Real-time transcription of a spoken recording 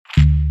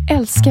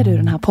Älskar du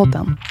den här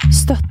podden?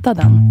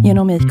 Stötta den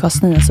genom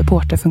IKAs nya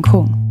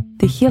supporterfunktion.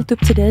 Det är helt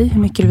upp till dig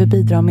hur mycket du vill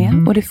bidra med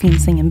och det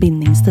finns ingen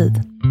bindningstid.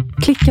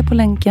 Klicka på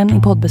länken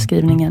i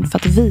poddbeskrivningen för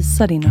att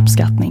visa din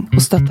uppskattning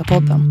och stötta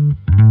podden.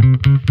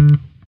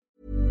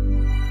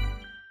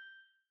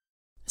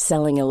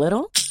 Selling a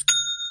little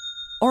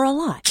or a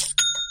lot?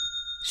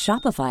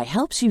 Shopify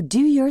helps you do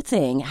your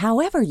thing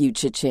however you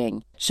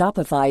cha-ching.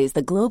 Shopify is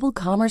the global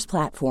commerce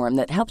platform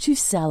that helps you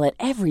sell at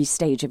every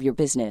stage of your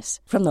business.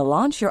 From the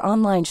launch your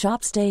online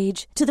shop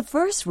stage to the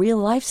first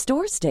real-life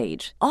store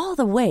stage, all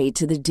the way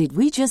to the did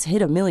we just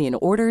hit a million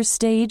orders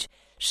stage.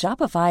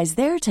 Shopify is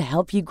there to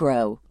help you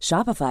grow.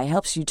 Shopify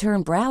helps you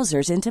turn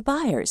browsers into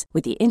buyers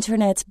with the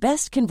internet's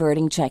best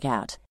converting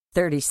checkout.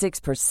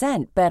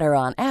 36% better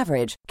on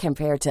average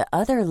compared to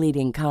other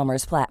leading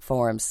commerce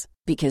platforms.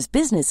 Because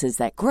businesses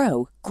that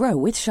grow, grow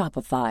with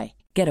Shopify.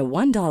 Get a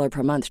 $1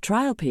 per month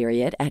trial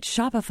period at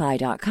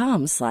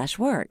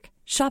shopify.com/work.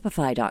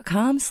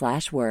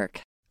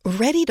 Shopify.com/work.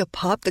 Ready to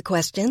pop the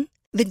question?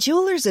 The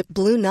jewelers at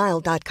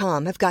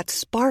BlueNile.com have got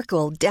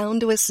sparkle down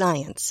to a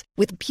science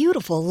with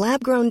beautiful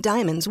lab-grown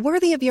diamonds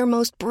worthy of your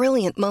most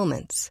brilliant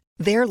moments.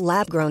 Their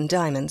lab-grown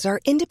diamonds are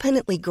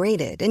independently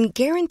graded and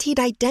guaranteed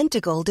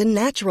identical to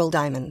natural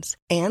diamonds.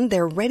 And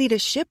they're ready to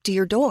ship to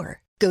your door.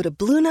 Go to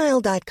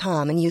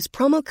BlueNile.com and use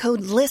promo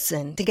code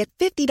LISTEN to get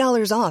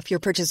 $50 off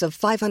your purchase of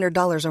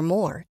 $500 or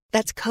more.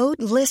 That's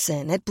code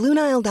LISTEN at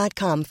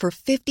BlueNile.com for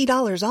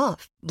 $50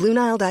 off.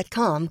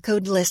 BlueNile.com,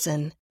 code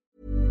LISTEN.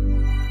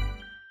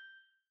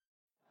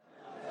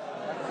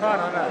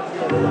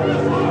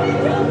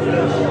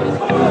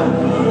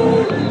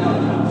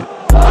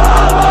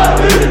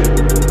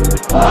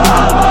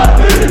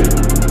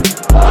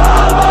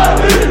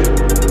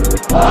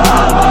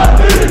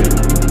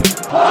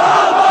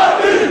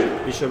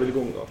 Vi kör väl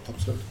igång då.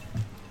 Absolut.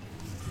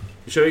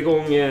 Vi kör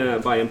igång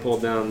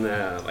Bajen-podden.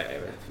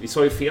 Vi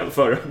sa ju fel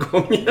förra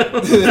gången.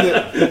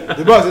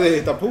 Du bara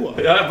hittar på.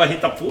 Jag bara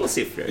hittar på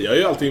siffror. Jag är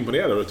ju alltid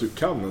imponerad över att du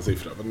kan en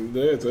siffra. Men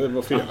det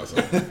var fel alltså.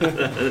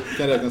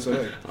 Kan räkna så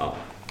högt. Ja.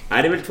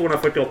 Nej, det är väl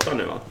 248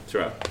 nu va,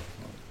 tror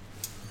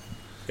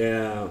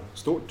jag.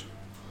 Stort.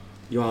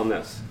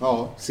 Johannes.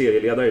 Ja.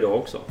 Serieledare idag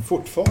också.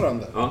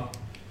 Fortfarande. Ja.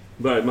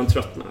 Börjar man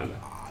tröttna eller?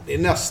 Det är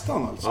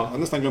nästan alltså. Ja. Jag har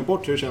nästan glömt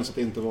bort hur det känns att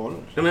det inte var.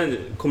 Ja, men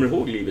kommer du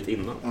ihåg livet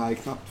innan? Nej,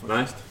 knappt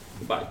faktiskt.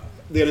 Nej,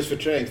 delvis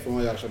förträngt får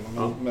man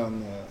erkänna.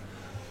 Men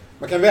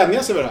man kan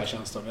vänja sig vid det här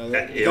känslan.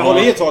 Det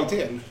håller i ett tag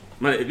till.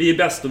 Men vi är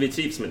bäst och vi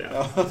trivs med det.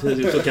 Ja.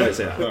 Så kan vi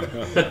säga.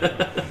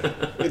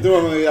 Då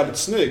är man ju jävligt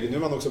snygg. Nu är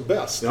man också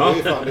bäst. Ja.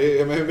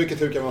 Men hur mycket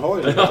tur kan man ha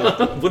i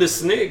det? Både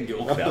snygg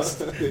och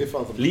bäst.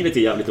 Livet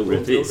är jävligt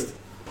orättvist.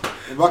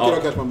 En vacker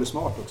dag kanske man blir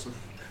smart också.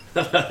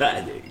 Nej, det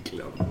är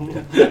glömt.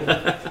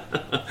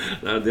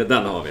 Nej,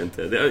 den har vi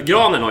inte.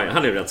 Granen har ju,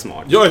 han är ju rätt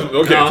smart. Ja,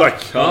 okej,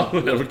 tack. Ja.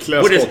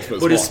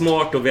 Både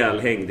smart och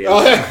välhängd.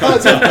 Ja,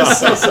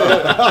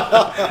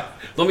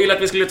 de ville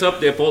att vi skulle ta upp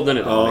det i podden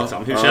idag. Ja,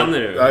 liksom. Hur känner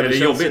du? Är det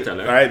jobbigt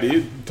eller? Nej, det är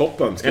ju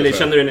toppen. Eller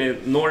känner du en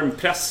enorm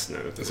press nu?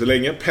 Så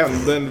länge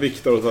pendeln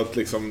viktar åt att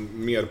liksom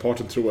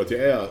merparten tror att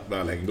jag är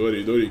välhängd, då är det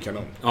ju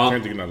kanon. Ja. Jag kan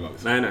inte gnälla.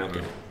 Liksom. Nej,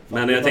 okej.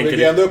 Men jag tänkte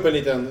vill ändå upp en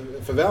liten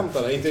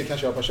förväntan, inte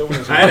kanske jag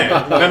personligen som nej.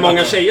 Men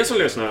många tjejer som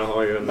lyssnar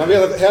har ju man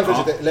vet att hälften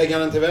sitter, lägger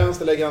han den till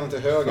vänster, lägger han den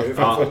till höger, hur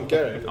fan funkar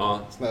det? Ja.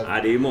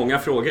 Nej, det är ju många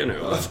frågor nu.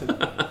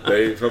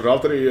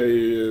 Framförallt är det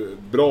ju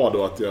bra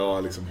då att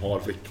jag liksom har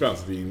flickvän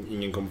så att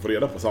ingen kommer få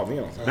reda på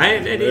sanningen.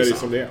 Nej, det är ju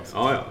som det är.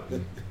 Ja.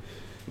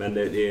 Men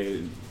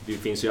det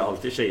finns ju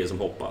alltid tjejer som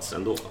hoppas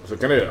ändå. Så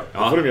kan det göra.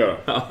 Det får de göra.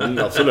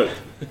 Absolut.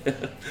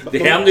 Det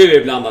händer ju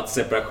ibland att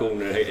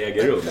separationer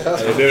äger rum.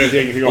 Det vet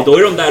jag ingenting om. Och då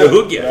är de där och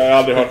hugger. Jag har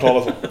aldrig hört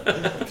talas om.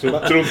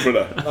 Tror inte på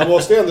det. Man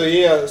måste ändå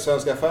ge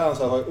svenska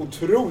fans att ha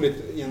otroligt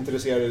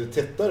intresserade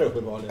tittare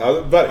uppenbarligen.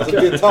 Ja,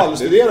 verkligen. Alltså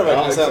detaljstudera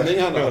verkligen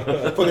sändningarna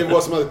på nivå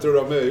som man inte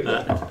tror är möjligt.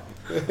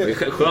 Det är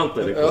skönt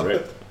när det kommer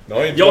ut.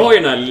 Jag har ju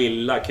den här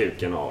lilla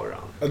kuken auran.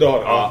 Du har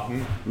det? Ja.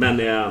 Men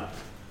det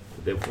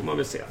får man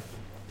väl se.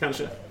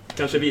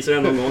 Kanske visar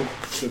det någon gång.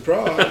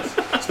 Surprise!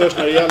 Störst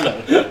när det gäller.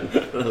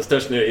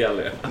 Störst när det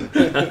gäller.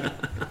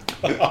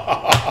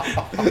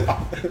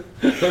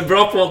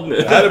 Bra podd nu.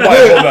 Det här är bara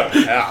podden.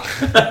 Ja.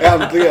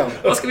 Äntligen.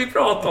 Vad ska vi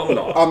prata om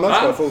då?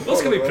 Vad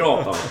ska vi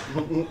prata om?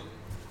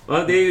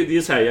 Ja, det är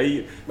ju så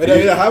här. Men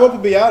det här var på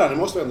begäran, det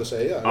måste vi ändå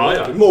säga.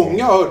 Ja.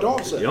 Många har hört av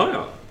sig. Ja.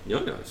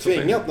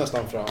 Tvingat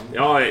nästan fram.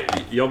 Ja,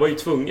 jag var ju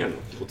tvungen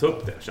att ta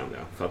upp det, kände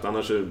jag. För att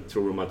annars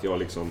tror de att jag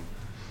liksom...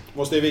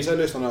 Måste ju visa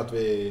lyssnarna att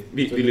vi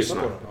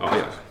lyssnar på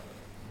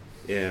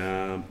det.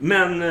 Ja.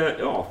 Men,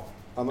 ja.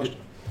 Annars...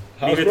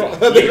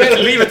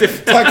 Livet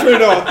är... Tack för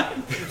idag.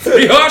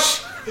 Vi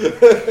hörs!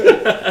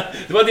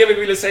 Det var det vi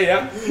ville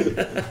säga.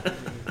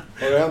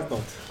 Har det hänt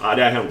något? Ja,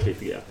 det har hänt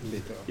lite grann.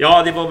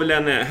 Ja, det var väl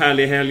en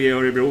härlig helg i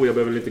Örebro. Jag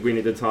behöver inte gå in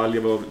i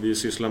detalj. Vi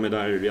sysslade med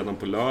där redan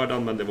på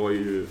lördagen. Men det var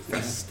ju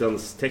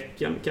festens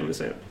tecken, kan vi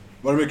säga.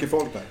 Var det mycket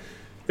folk där?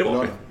 Det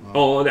var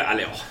det.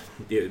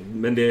 Ja,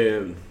 men det...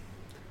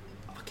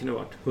 Vad kan det ha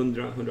varit?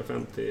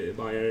 100-150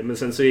 bajare. Men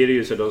sen så är det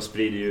ju så att de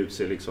sprider ut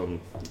sig liksom.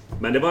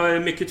 Men det var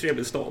en mycket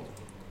trevlig stad,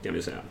 kan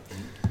vi säga.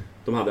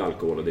 De hade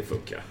alkohol och det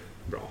funkar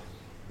bra.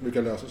 Du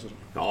kan lösa sig.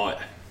 Ja,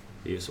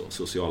 det är ju så.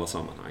 Sociala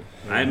sammanhang.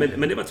 Nej,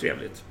 men det var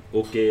trevligt.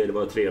 Och det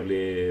var en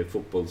trevlig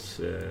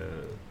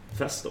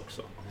fotbollsfest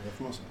också. Det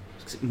får man säga.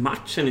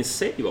 Matchen i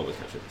sig var väl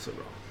kanske inte så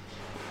bra.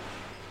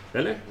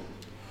 Eller?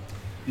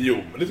 Jo,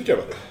 men det tycker jag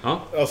väl.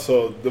 Ja.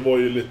 Alltså, det var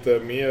ju lite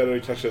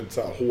mer kanske ett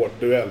så här hårt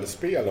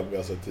duellspel än vi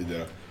har sett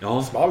tidigare.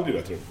 Ja. Small ju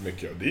rätt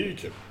mycket, och det är ju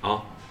kul.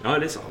 Ja, det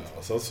är sant.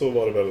 Och sen så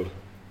var det väl...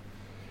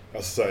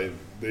 Alltså,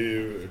 det är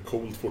ju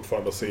coolt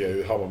fortfarande att se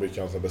hur Hammarby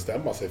kan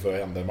bestämma sig för att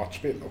ändra en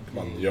matchbild, och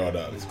man gör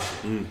det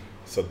liksom.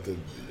 Så att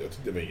jag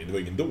tyckte det var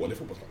ingen dålig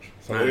fotbollsmatch.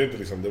 Sen var det inte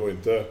liksom, det var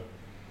inte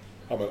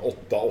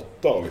 8-8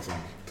 och liksom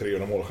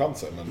 300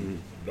 målchanser, men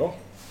bra.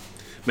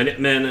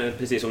 Men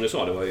precis som du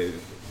sa, det var ju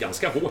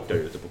ganska hårt där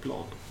ute på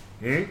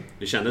planen.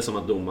 Det kändes som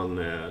att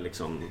domaren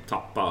liksom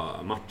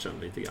tappade matchen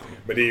lite grann.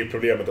 Men det är ju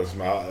problemet också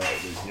med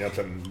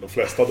egentligen de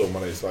flesta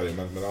domarna i Sverige,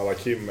 men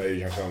Al-Hakim är ju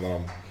kanske en av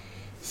de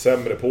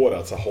sämre på det,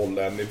 att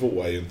hålla en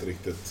nivå är ju inte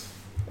riktigt...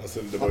 Alltså,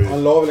 det var ju...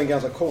 Han la väl en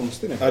ganska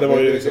konstig nivå. Nej, det var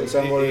ju liksom,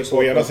 sen var det ju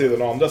på ena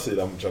sidan och andra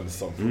sidan kändes det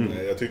som.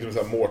 Jag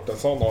tyckte att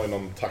Mårtensson har ju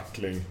någon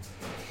tackling,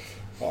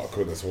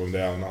 kunde så om det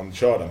är han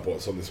kör den på,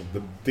 som liksom,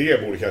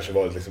 det borde kanske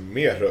varit liksom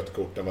mer rött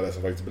kort än vad det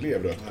som faktiskt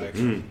blev rött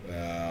kort.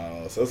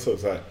 Sen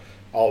så här,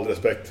 all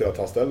respekt till att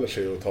han ställer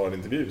sig och tar en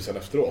intervju sen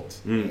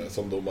efteråt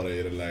som domare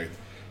i det läget.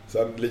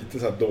 Sen lite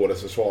så här dåligt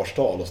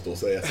försvarstal och stå och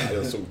säga att det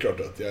är solklart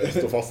rött. Jag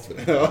står fast för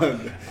det.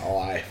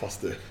 Nej,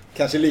 fast du.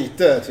 Kanske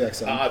lite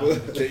tveksam.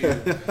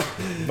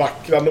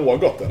 Vackra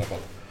något i alla fall.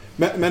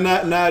 Men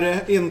när det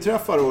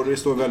inträffar, och det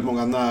står väldigt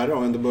många nära,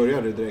 och ändå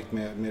börjar det direkt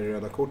med det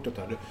röda kortet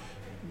här.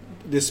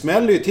 Det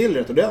smäller ju till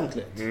rätt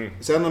ordentligt.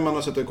 Sen när man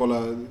har suttit och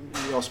kollat,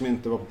 jag som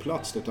inte var på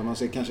plats, utan man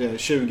ser kanske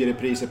 20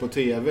 repriser på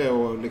tv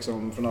och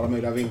liksom från alla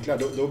möjliga vinklar,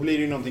 då blir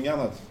det ju någonting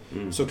annat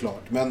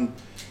såklart. Men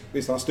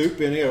visst, han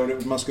stuper ju ner,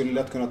 och man skulle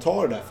lätt kunna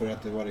ta det där för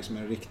att det var liksom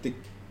en riktig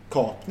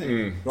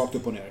kapning rakt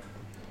upp och ner.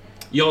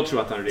 Jag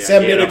tror att han reagerade.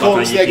 Sen blev det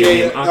konstiga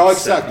grejer. Ja,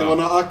 exakt. Det var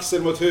någon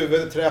axel mot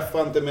huvudet,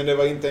 träffade inte, men det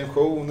var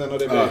intentionen, och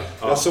det blev,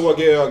 jag såg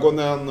i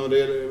ögonen, och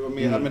det var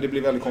mer, men det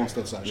blir väldigt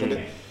konstigt så här. Så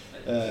det,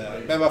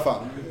 men vad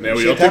fan. Nej,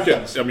 och jag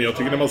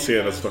tycker när man ser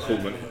den här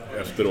situationen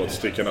efteråt,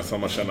 så tycker jag nästan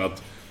man känner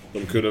att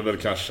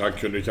han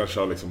kunde kanske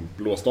ha liksom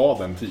blåst av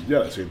den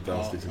tidigare, så inte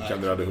ens liksom,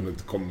 Kenny hade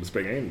hunnit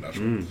spränga in där.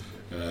 Så.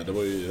 Det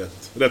var ju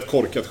rätt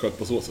korkat skött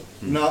på så sätt.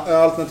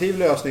 Alternativ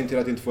lösning till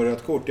att inte få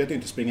rött kort är att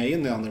inte springa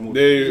in i andra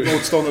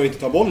motståndare och inte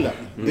ta bollen.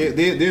 Det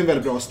är en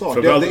väldigt bra start.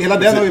 Hela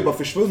den har ju bara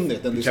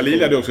försvunnit.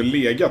 Khalil hade också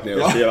legat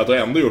ner och spelat och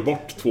ändå gjort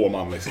bort 2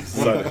 man.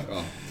 Liksom.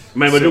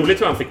 Men det var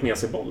roligt hur han fick med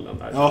sig bollen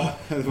där. Ja,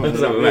 det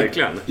var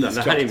verkligen.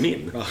 Det här är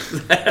min.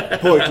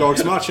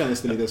 Pojklagsmatch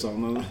känns det lite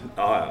som.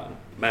 Ja.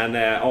 Men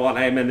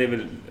men det är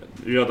väl,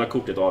 röda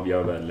kortet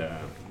avgör väl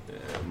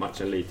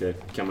matchen lite,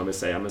 kan man väl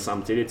säga. Men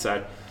samtidigt så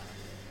här...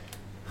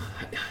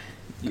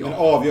 Men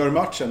avgör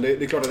matchen,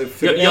 det är klart att det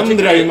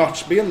förändrar ju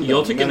matchbilden.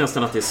 Jag tycker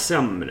nästan att det är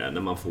sämre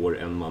när man får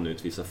en man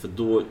utvisad, för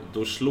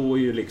då slår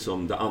ju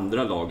liksom det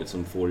andra laget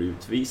som får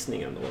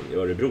utvisningen då, i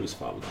Örebros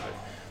fall där.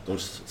 De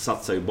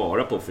satsar ju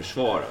bara på att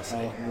försvara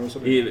sig.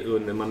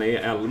 När man är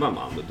 11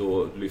 man,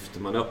 då lyfter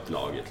man upp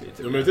laget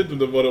lite. Jag vet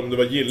inte om det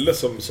var Gille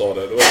som sa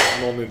det. Det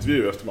var någon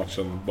intervju efter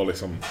matchen, var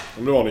liksom,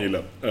 om det var någon Gille.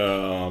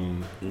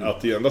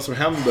 Att det enda som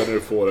händer när du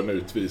får en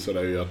utvisad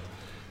är ju att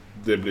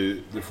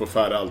du får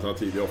färre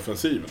alternativ i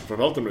offensiven.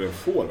 Framförallt om det är en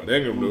forward. Det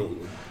är en gång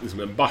liksom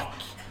en back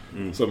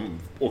som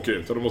åker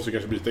ut. Så då måste du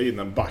kanske byta in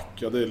en back.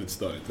 Ja, det är lite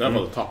störigt.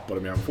 Därför tappar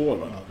du med en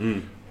forward.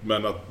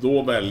 Men att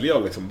då välja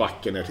att liksom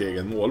backa ner till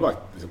egen målvakt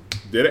liksom,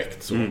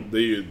 direkt, så det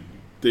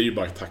är ju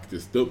bara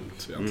taktiskt dumt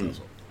egentligen.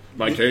 Så.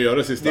 Man kan ju göra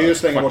det sista. Det är ju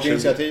slänga bort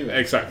initiativet.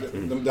 Exakt.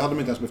 Det hade de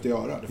inte ens behövt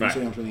göra. Det finns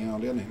egentligen ingen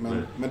anledning.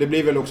 Men det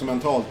blir väl också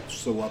mentalt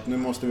så att nu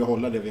måste vi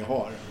hålla det vi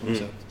har på något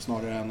sätt,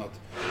 snarare än att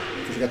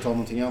försöka ta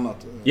någonting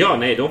annat. Ja,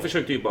 nej, de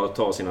försökte ju bara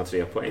ta sina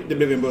 3 poäng. Det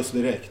blev en buss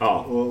direkt.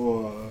 Ja.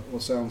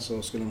 Och sen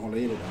så skulle de hålla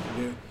i det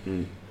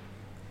där.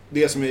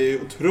 Det som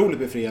är otroligt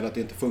befriande att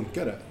det inte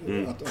funkade.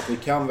 Att vi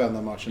kan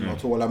vända matchen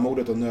och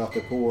tålamodet och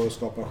nöter på och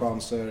skapa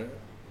chanser.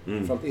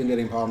 För att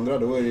inledning på andra,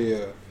 då är det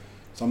ju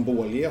som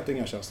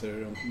bålgetingar, känns det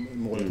runt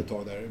målet ett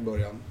tag där i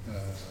början.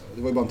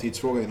 Det var ju bara en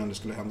tidsfråga innan det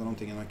skulle hända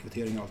någonting, innan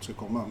kvittering och allt skulle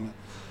komma.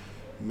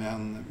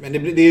 Men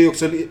det är ju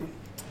också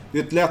det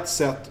är ett lätt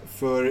sätt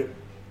för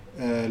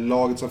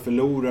laget som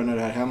förlorar när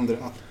det här händer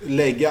att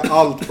lägga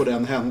allt på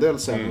den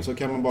händelsen. Och så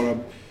kan man bara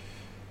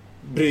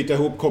bryta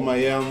ihop, komma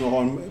igen och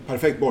ha en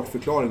perfekt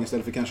bortförklaring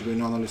istället för kanske gå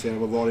in och analysera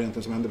vad var det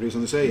egentligen som hände. Precis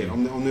som du säger.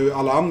 Om nu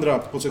alla andra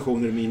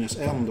positioner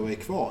 -1 då är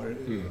kvar,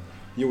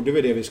 gjorde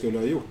vi det vi skulle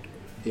ha gjort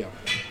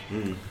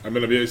egentligen? Jag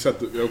menar, vi har ju sett,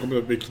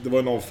 det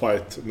var någon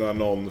fight när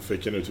någon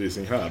fick en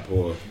utvisning här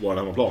på vår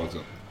hemmaplan.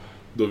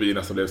 då vi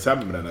nästan blev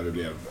sämre när vi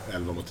blev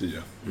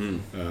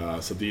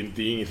 11-10. Så det är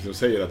inget som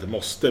säger att det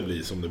måste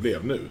bli som det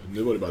blev nu.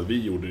 Nu var det bara att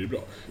vi gjorde det bra.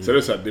 Så är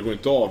det så här, det går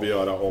inte att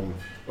avgöra om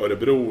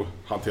Örebro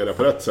hanterar det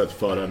på rätt sätt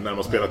förrän när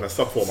man spelat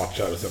nästa 2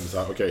 matcher och sen så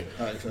här, okej,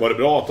 var det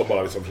bra att de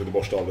bara liksom försökte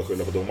borsta av och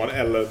skylla på domaren,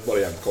 eller var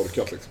det jämt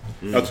korkat liksom?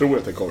 Jag tror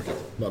att det är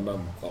korkat, men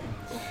ja.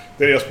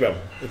 Det är deras problem,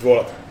 inte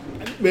vårat.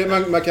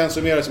 Man kan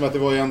summera som att det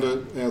var ju ändå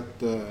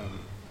ett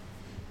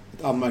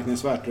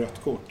anmärkningsvärt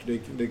rött kort.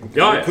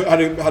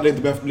 Det hade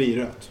inte behövt bli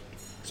rött.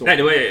 Så. Nej,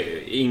 det var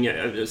inga.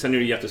 Sen är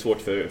det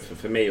jättesvårt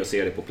för mig att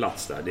se det på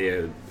plats där.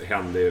 Det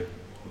hände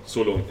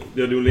så långt.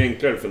 Det är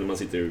enklare för när man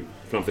sitter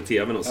framför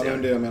tvn och ser. Ja, det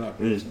är det jag menar.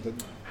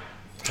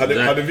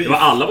 Hade vi...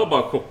 Alla var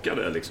bara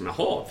chockade liksom.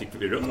 Jaha, fick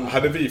vi röda?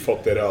 Hade vi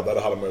fått det röda,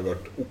 det hade man ju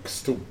varit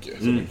oxtokig,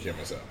 så mycket kan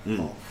man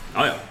säga.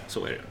 Ja,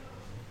 så är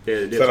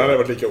det. Sen hade det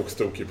varit lika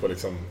oxtokig på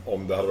liksom,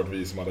 om det hade varit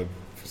vi som hade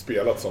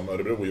spelat som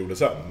Örebro gjorde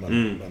sen.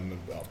 Men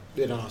ja.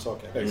 Det är den här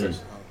saken.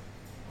 Exakt.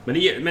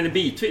 Men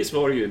bitvis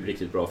var det ju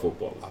riktigt bra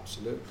fotboll.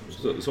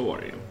 Absolut. Så var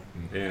det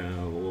ju.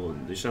 Och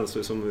det känns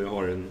ju som vi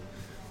har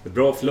ett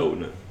bra flow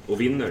nu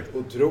och vinner.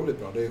 Otroligt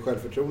bra. Det är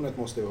självförtroendet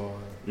måste ju vara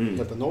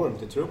helt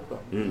enormt i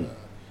truppen.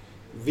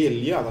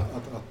 Viljan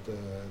att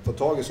ta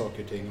tag i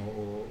saker och ting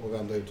och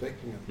vända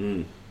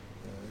utvecklingen.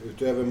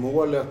 Utöver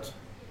målet,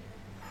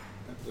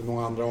 det är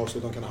många andra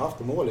avslut de kan ha haft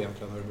på mål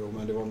egentligen Örebro,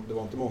 men det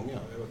var inte många.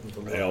 Jag vet inte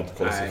om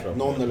det var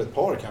någon eller ett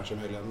par kanske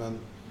möjligen, men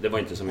det var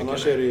inte så mycket.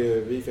 Annars är det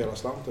ju vi för hela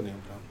slanten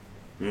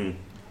egentligen.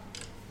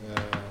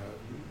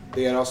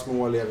 Deras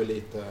mål är väl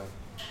lite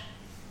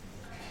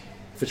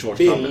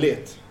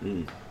billigt.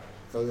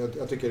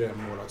 Jag tycker det är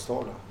en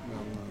målvaktstavla.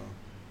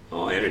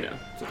 Ja, är det?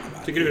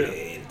 Tycker du det?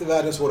 Det är inte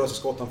världens svåraste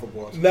skott han får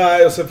på. Alltså.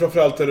 Nej, och sen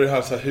framförallt är det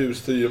här så här, hur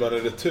styr man en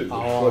retur?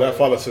 Och i det här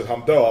fallet så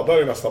han dödar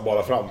ju nästan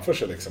bara framför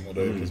sig liksom, och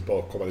det är precis bara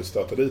att komma och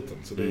stöta dit den.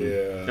 Så det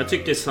är... Jag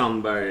tyckte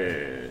Sandberg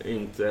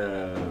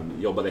inte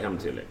jobbade hem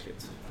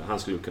tillräckligt. Han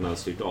skulle kunna ha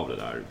styrt av det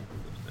där.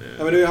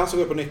 Ja, men det är ju han som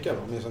går på nickar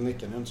då, med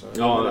nicken, inte så.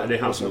 Ja, det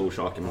är han som är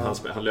orsaken, men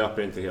han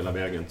löper inte hela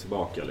vägen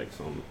tillbaka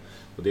liksom.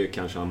 Och det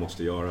kanske han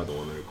måste göra då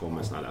när det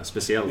kommer såna där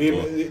speciellt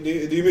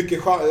det är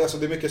mycket alltså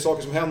det är mycket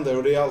saker som händer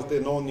och det är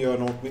alltid någon gör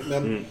något,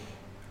 men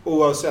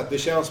oavsett, det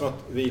känns som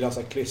att Vilas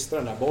har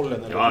klistrat den där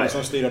bollen eller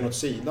liksom styra den åt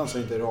sidan så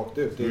inte är rakt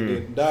ut. Det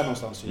är där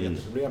någonstans är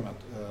jätteproblemet.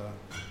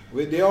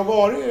 Det har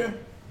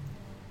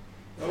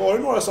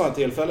varit några sådana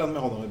tillfällen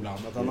med honom ibland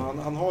att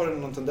han har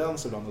någon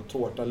tendens ibland att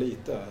tårta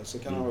lite, så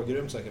kan han vara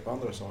grym säkert på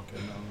andra saker,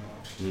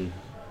 men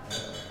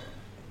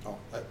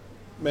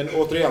men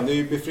återigen, det är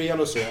ju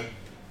befriande att se.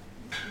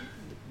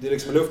 Det är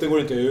liksom, luften går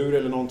inte ur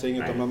eller någonting,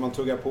 utan man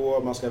tuggar på,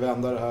 man ska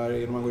vända det här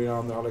innan man går in i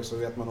andra halvlek, så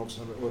vet man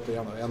också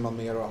återigen en man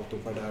mer och allt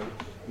upp där.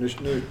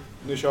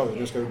 Nu kör vi,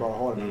 nu ska vi bara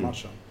ha den här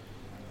matchen.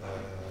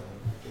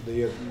 Det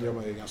gör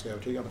man ju ganska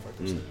övertygande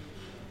faktiskt.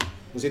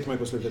 Nu sitter man ju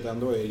på slutet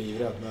ändå och är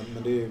livrädd,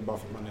 men det är ju bara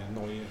för att man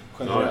är nojig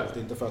generellt,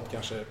 inte för att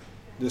kanske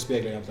det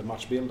speglar egentligen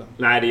matchbilden.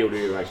 Nej, det gjorde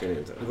det ju verkligen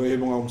inte. Det var ju hur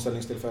många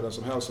omställningstillfällen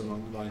som helst som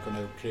man kunde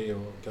ha gjort 3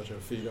 och kanske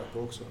 4 på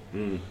också.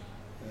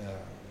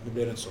 Nu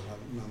blir det inte så,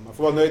 men man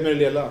får vara nöjd med det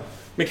lilla.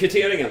 Men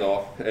kvitteringen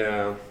då?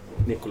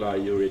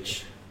 Nikolaj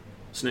Juric.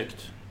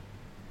 Snyggt.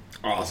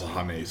 Ja, alltså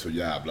han är ju så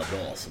jävla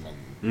bra så man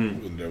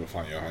undrar vad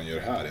fan han gör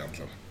här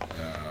egentligen.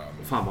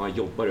 Fan vad han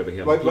jobbar över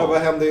hela plan.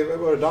 Vad hände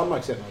var det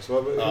Danmark senast?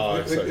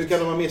 Hur kan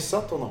de ha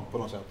missat honom på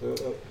något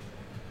sätt?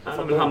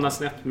 Han vill hamna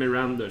snett med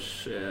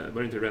Renders.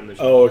 Var det inte Renders?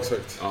 Ja,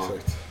 exakt.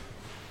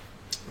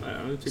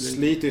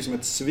 Sliter ju som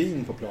ett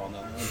svin på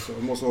planen. Alltså,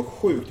 det måste vara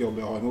sjukt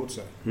jobbigt att ha emot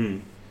sig.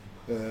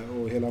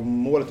 Och hela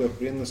målet,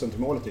 upprinnelsen till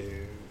målet är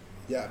ju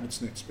jävligt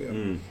snyggt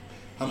spel.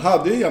 Han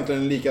hade ju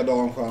egentligen en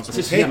likadan chans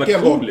mot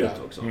Häcken borta.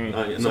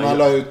 Som han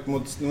la ut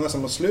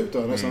nästan mot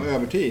slutet, nästan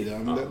övertid.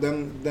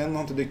 Den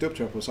har inte dykt upp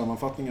tror jag på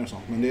sammanfattningar och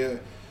sånt. Men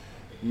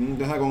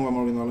den här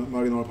gången var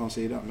marginal på hans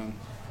sida. Men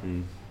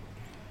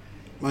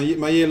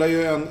man gillar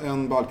ju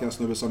en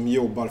Balkansnubbe som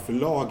jobbar för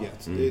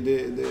laget.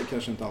 Det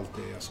kanske inte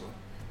alltid är så.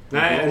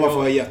 Nej, om man får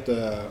vara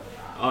jätte...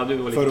 Ja, du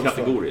var lite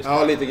kategorisk.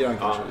 Ja, lite grann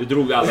kanske. Du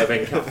drog alla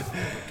bänkar,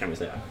 kan vi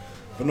säga.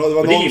 Det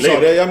var någon som sa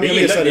det.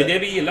 Det är det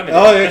vi gillar med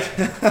det.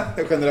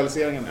 Ja,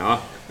 generaliseringen. Ja.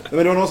 Men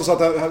det var någon som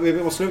sa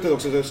att på slutet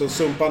också så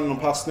sumpade någon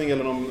passning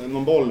eller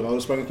någon boll.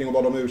 Och sprang omkring och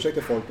bad om ursäkt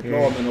till folk på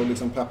planen och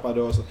liksom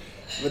peppade och så.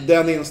 Men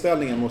den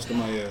inställningen måste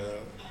man ju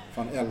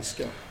fan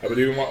älska. Ja, men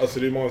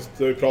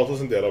det har ju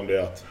pratats en del om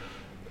det, att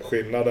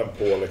skillnaden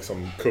på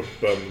liksom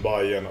kuppen,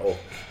 Bayern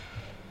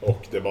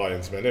och det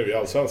Bayern som är nu i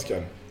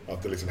Allsvenskan,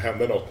 att det liksom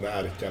hände något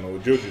när Erkan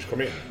och Djurdjic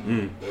kom in.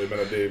 Och jag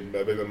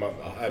menar,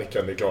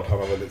 Erkan, det är klart han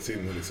har väldigt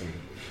sin liksom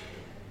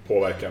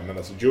påverkan, men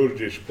alltså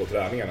Djurdjic på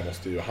träningarna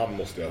måste ju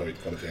ha höjt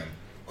kvaliteten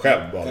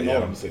själv bara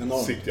genom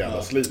sitt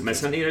jävla slit. Men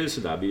sen är det ju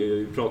sådär, vi har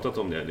ju pratat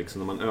om det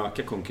liksom, när man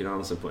ökar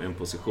konkurrensen på en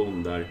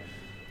position där,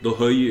 då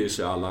höjer ju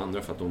sig alla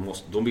andra för att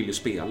de vill ju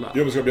spela.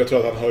 Jo, men jag tror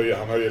att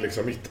han höjer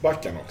liksom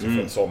mittbacken också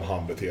för som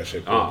han beter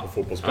sig på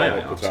fotbollsplan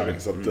och på träning.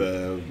 Så att,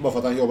 bara för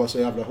att han jobbar så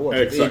jävla hårt.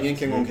 Ingen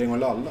kan gå omkring och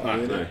lalla.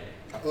 Nej.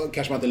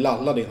 Kanske man inte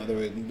lallade innan, det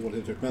var ett dåligt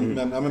uttryck.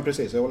 Men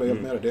precis, jag håller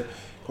helt med dig. Det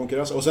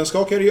konkurrens. Och sen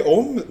skakar det ju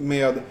om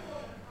med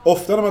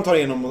ofta när man tar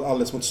in dem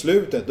alldeles mot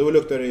slutet, då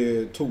luktar det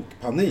ju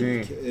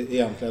tokpanik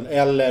egentligen.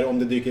 Eller om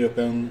det dyker upp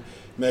en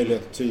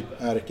möjlighet, typ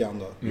Erkan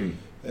då.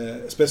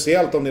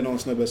 Speciellt om det är någon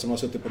snubbe som har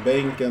suttit på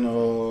bänken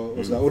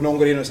och sådär. Och någon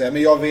går in och säger,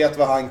 men jag vet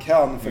vad han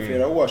kan för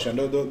flera år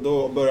sedan.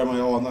 Då börjar man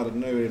ju ana att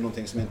nu är det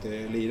någonting som inte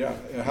lirar.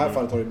 I det här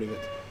fallet har det blivit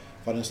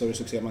en större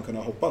succé man kunde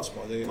ha hoppats på.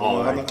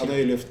 Han har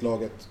ju lyft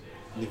laget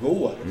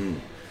nivåer.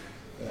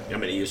 Ja,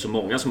 men det är ju så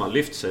många som har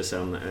lyft sig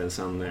sen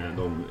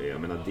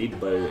jag menar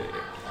Dibba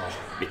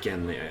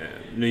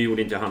nu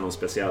gjorde inte han någon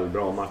speciell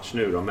bra match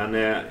nu då,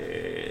 men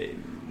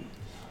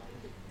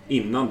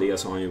innan det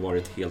så har han ju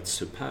varit helt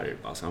superb.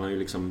 Alltså han har ju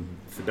liksom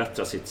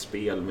förbättrat sitt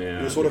spel med...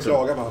 Det är så liksom, att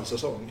klaga på hans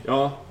säsong.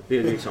 Ja, det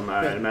är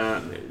liksom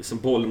som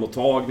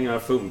bollmottagningar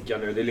funkar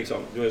nu. Det är liksom,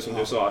 som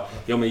du sa,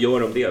 ja men gör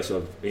de det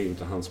så är ju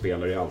inte han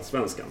spelare i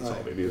Allsvenskan. Nej, så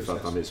det är ju för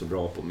att han är så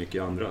bra på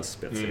mycket andra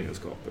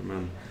spetsegenskaper.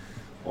 Men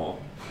ja,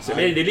 så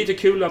det är lite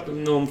kul att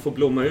någon får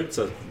blomma ut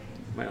så att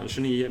man är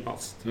 29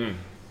 bast.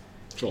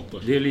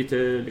 Det är lite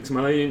liksom,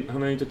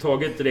 han har ju inte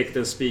tagit direkt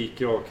en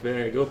spikrak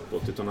väg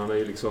uppåt, utan han har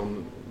ju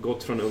liksom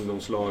gått från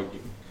ungdomslag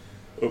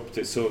upp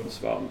till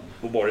Sundsvall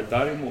och varit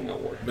där i många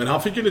år. Men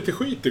han fick ju lite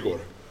skit igår.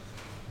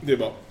 Det är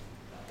bara...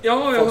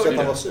 Ja, jag hörde att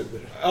han var sur.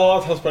 Ja,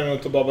 att han sprang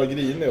ut och bara var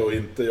grinig och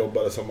inte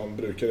jobbade som man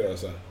brukar göra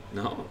så här.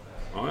 Jaha.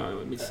 Ja, jag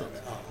har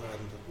missat.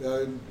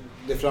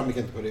 Det framgick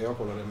inte på det jag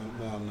kollade,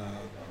 men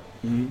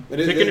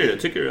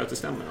Tycker du att det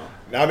stämmer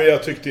då? Nej, men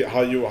jag tyckte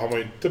han var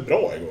ju inte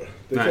bra igår.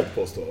 Det kan jag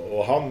påstå.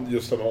 Och han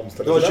just de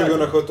omställningslägen. Det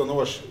var 2017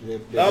 års.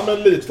 Ja,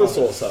 men lite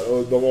så här.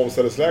 Och de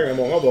omställningslägen,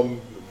 många av dem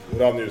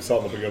rann ju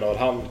sanden på grund av att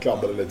han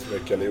kladdade lite för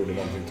mycket eller gjorde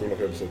någonting, tog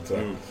något så.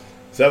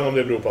 Sen om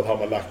det beror på att han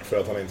var lack för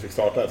att han inte fick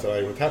starta, så han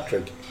gjorde ett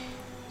hattrick.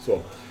 Så.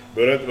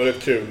 Det var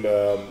rätt kul,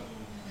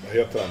 vad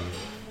heter han?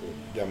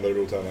 Gamla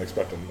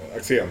rotränarexperten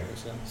Axén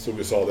så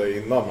vi sa det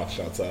innan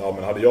matchen att så här, ja,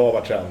 men hade jag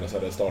varit tränare så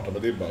hade jag startat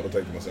med Dibba, och då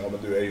tänkte man så här, ja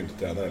men du är ju inte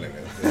tränare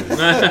längre.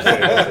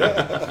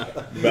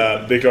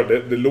 Men det är klart,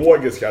 det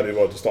logiska hade ju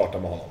varit att starta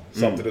med honom.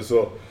 Samtidigt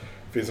så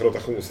finns en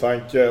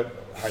rotationstanke,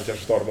 han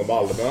kanske startar med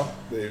Malmö,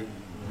 det är ju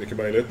mycket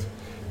möjligt.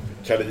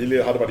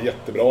 Khalili hade varit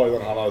jättebra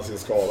innan han hade sin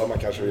skada, man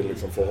kanske vill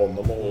liksom få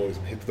honom och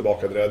liksom hitta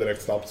tillbaka det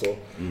direkt snabbt så.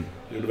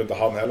 Gjorde väl inte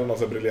han heller någon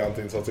så briljant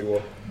insats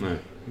igår. Nej.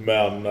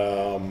 Men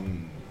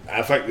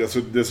alltså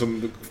det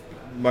som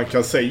man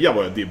kan säga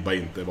var att Dibba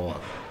inte var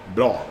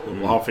bra.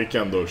 Och han fick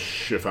ändå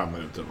 25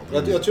 minuter.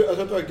 Jag tror att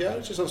det var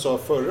Gertz som sa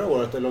förra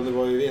året, eller om det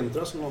var i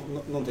vintras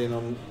någonting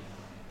om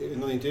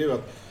någon intervju,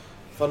 att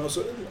fan,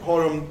 så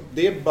har de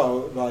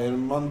Dibba varje,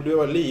 man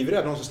blir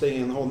livrädd någon som stänger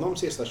in honom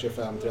sista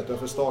 25-30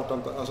 för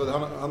starten.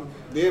 Alltså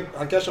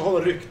han kanske har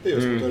en rykte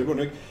just mot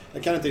Örebro.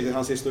 Jag kan inte riktigt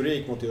hans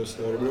historik mot just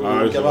Örebro.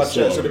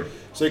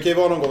 Så det kan ju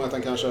vara någon gång att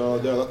han kanske har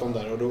dödat dem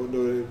där, och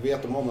då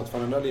vet de om att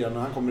fan, den där liraren,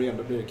 när han kommer igen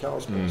då blir det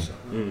kaos på oss.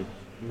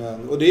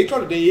 Men, och det är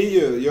klart, det är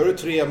ju, gör du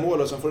 3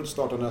 mål och sen får du inte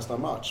starta nästa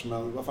match,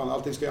 men vad fan,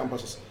 allting ska ju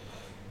anpassas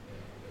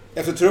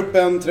efter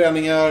truppen,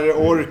 träningar,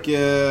 ork,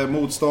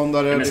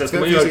 motståndare. Det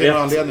finns ingen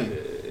anledning.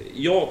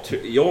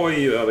 Jag är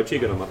ju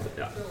övertygad om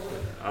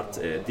att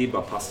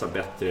Dibba passar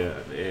bättre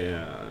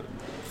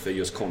för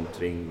just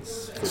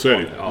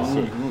kontringsfotboll. Ja.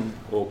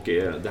 Och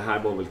det här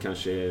var väl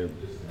kanske,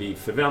 vi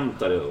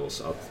förväntade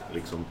oss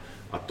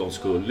att de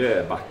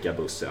skulle backa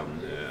bussen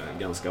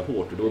ganska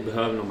hårt, och då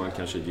behöver man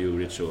kanske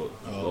Djuric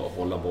och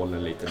hålla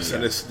bollen lite mer.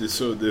 Sen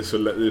det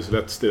är så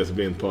lätt stirra sig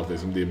blind på att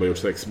liksom Dibba gjort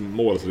 6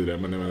 mål och så vidare,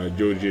 men jag menar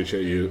Djuric är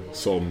ju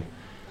som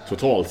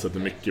totalt sett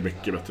en mycket,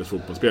 mycket bättre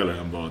fotbollsspelare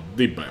än vad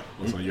Dibba är.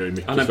 Alltså, han gör ju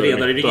mycket, han är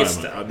bredare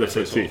register. Ja,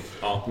 definitivt.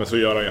 Ja. Men så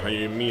gör han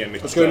ju mer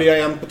nytta. Skulle du göra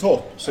en på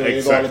topp så är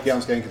det valet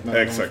ganska enkelt med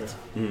exakt.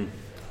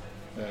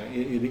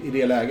 I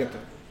det läget.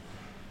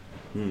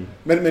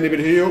 Men det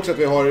betyder ju också att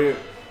vi har...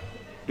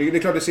 Det är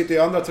klart, det sitter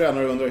ju andra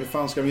tränare och undrar hur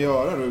fan ska vi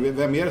göra nu?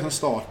 Vem är det som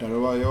startar?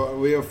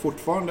 Och vi har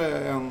fortfarande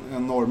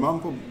en norrman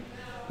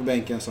på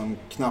bänken som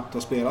knappt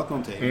har spelat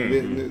någonting.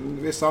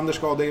 Vi är Sander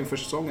skadad inför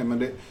säsongen, men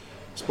det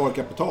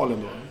sparkapital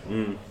ändå.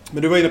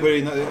 Men du var inne på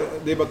det,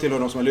 det är bara till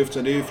de som har lyft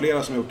sig. Det är ju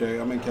flera som har gjort det,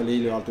 ja, men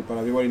Khalili och allt det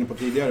där. Vi var inne på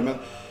tidigare, men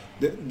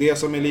det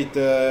som är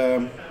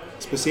lite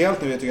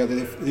speciellt nu, jag tycker att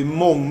det är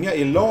många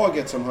i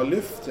laget som har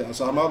lyft sig.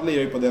 Alltså Hamad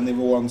lirar ju på den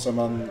nivån som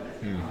man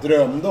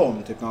drömde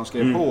om typ när han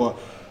skrev på.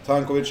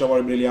 Tankovic har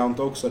varit briljant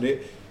också.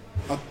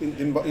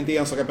 Inte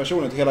enstaka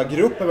personer, hela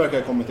gruppen verkar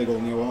ha kommit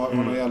igång och har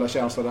någon jävla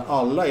känsla där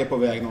alla är på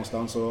väg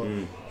någonstans. Och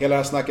hela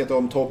det här snacket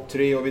om topp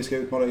 3 och vi ska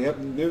utmana,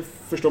 nu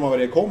förstår man vad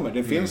det kommer.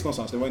 Det finns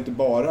någonstans, det var inte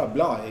bara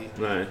blaj.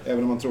 Nej.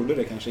 Även om man trodde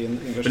det kanske inför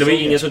säsongen. Men det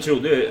var ingen som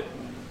trodde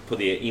på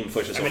det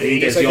inför säsongen.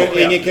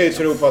 Ingen kan ju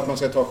tro på att man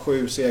ska ta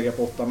 7 segrar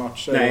på 8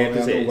 matcher. Nej, och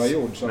en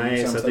oavgjord som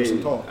sämsta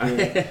resultat.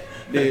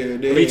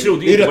 Vi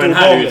trodde ju inte på den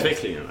här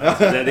utvecklingen.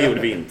 Det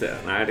gjorde vi inte.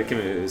 Nej, det kan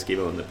vi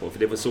skriva under på. För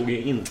det såg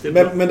ju inte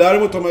bra. Men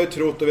däremot har man ju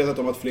trott och vetat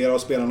om att flera av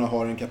spelarna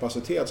har en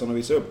kapacitet som de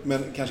visar upp.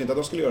 Men kanske inte att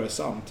de skulle göra det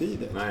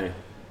samtidigt. Nej.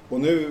 Och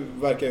nu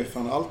verkar ju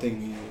fan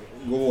allting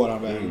gå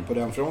våran väg på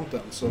den fronten.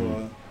 Så...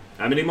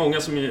 Nej, men det är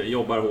många som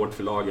jobbar hårt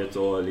för laget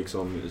och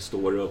liksom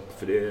står upp.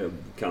 För det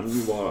kan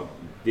ju vara...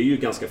 Det är ju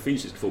ganska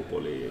fysisk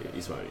fotboll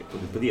i Sverige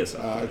på det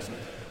sättet.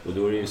 Ja, och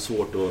då är det ju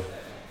svårt att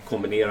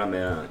kombinera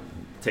med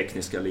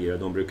tekniska lirare.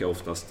 De brukar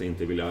oftast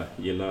inte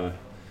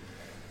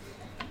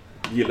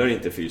gillar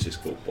inte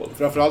fysisk fotboll.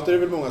 Framförallt är det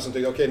väl många som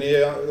tycker okej,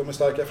 de är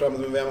starka framåt,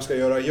 men vem ska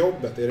göra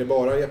jobbet? Är det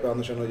bara Jeppe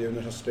Andersson och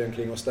Junior som springer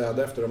omkring och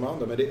städar efter de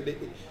andra? Men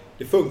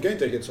det funkar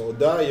inte riktigt så. Och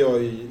där gör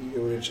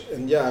Juric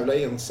en jävla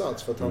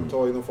insats för att han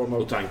tar ju någon form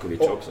av... Och Tankovic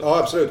också. Ja,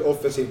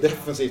 absolut.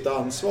 Defensivt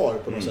ansvar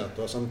på något sätt.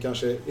 Då, som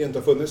kanske inte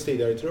har funnits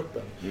tidigare i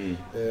truppen.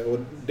 Och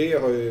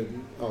det har ju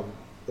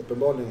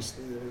uppenbarligen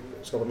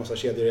skapat massa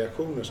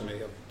kedjereaktioner som är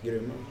helt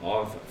grymma.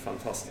 Ja,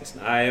 fantastiskt.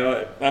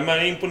 Nej, man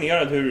är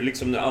imponerad hur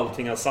liksom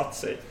allting har satt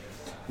sig.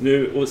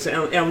 Nu, och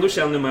sen, ändå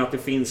känner man att det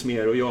finns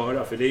mer att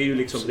göra, för det är ju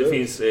liksom, det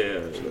finns,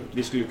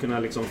 vi skulle kunna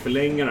liksom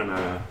förlänga den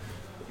här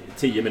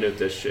 10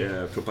 minuters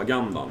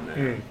propagandan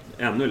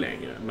ännu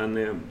längre, men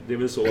det är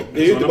väl så.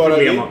 Det är ju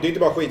inte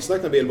bara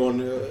skitsnack när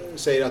Billborn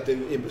säger att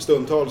i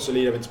stundtals så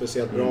lirar vi inte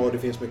speciellt bra och det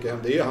finns mycket hem.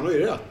 Han har ju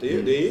rätt,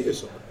 det är ju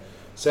så.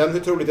 Sen hur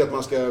troligt är att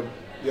man ska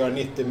göra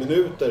 90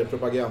 minuter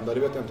propaganda, det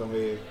vet jag inte om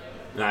vi...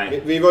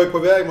 Nej. Vi var ju på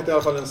väg mot i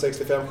alla fall en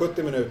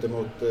 65-70 minuter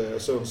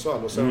mot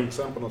Sundsvall och sen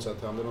på något sätt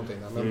hände någonting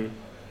där.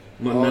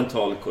 Men,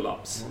 mental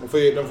kollaps. De får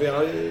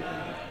gärna,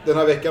 den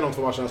här veckan, de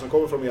 2 matcherna som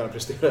kommer från gärna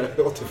prestera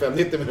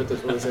 85-90 minuter,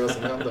 så får vi se vad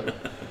som händer.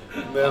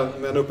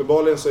 Men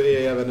uppenbarligen så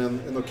är även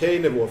en okej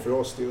nivå för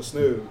oss just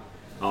nu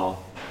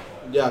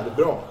jävligt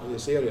bra i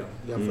serien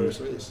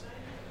jämförelsevis.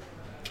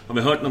 Har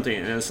vi hört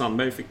någonting?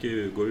 Sandberg fick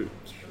ju gå ut.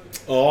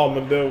 Ja,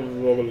 men det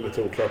var väl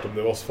lite oklart om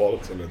det var så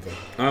farligt eller inte.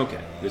 Okej.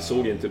 Det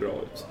såg inte bra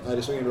ut. Nej,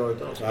 det såg inte bra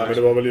ut alls. Nej, men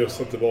det var väl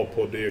just att det var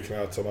på det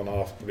knät som man har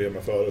haft problem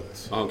med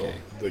förut. Okej.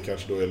 Det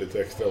kanske då är lite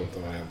extra ont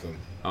än vad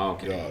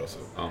egentligen gör. Så.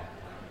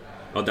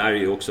 Ja, där är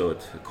ju också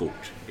ett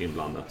kort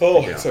inblandat.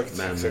 Ja,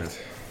 exakt.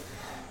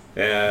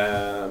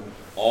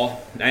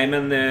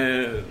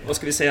 Vad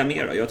ska vi säga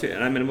mer då?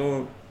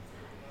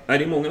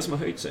 Det är många som har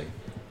höjt sig.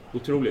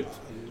 Otroligt.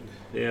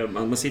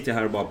 Man sitter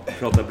här och bara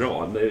pratar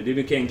bra. Det är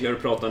mycket enklare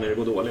att prata när det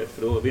går dåligt,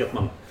 för då vet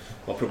man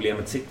var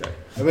problemet sitter.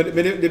 Ja, men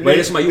vad är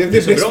det som har gjort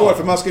det så bra? Svårt,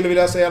 för man skulle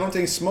vilja säga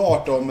någonting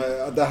smart om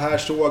det här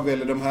såg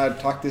väl, de här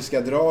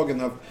taktiska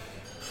dragen.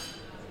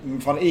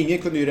 Fan, ingen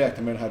kunde ju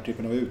räkna med den här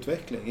typen av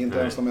utveckling. Inte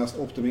ens de mest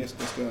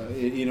optimistiska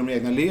i de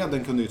egna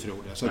leden kunde ju tro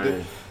det. Så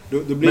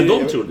men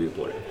de trodde ju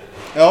på det.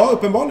 Ja,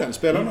 uppenbarligen.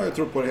 Spelarna har ju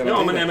trott på det hela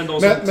tiden. Men även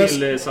de som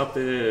tillsatte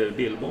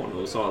Billborn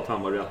och sa att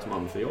han var rätt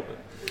man för jobbet.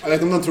 Jag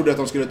vet inte om de trodde att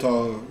de skulle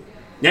ta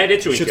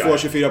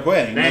 22-24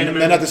 poäng.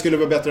 Men att det skulle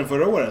vara bättre än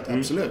förra året,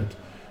 absolut.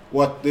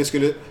 Och att det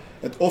skulle,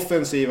 ett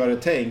offensivare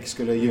tänk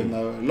skulle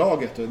gynna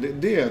laget. Och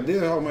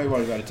det har man ju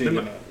varit väldigt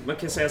tydlig med. Man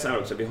kan säga så här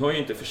också, vi har ju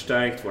inte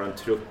förstärkt våran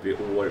trupp i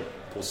år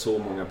på så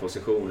många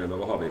positioner. Men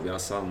vad har vi? Vi har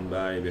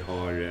Sandberg, vi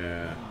har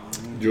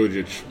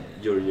Djurdjic,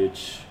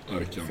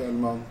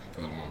 Fällman.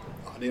 Ja,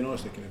 det är några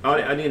stycken. Ja,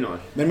 det är några.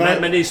 Men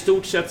det är i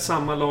stort sett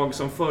samma lag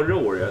som förra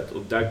året,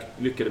 och där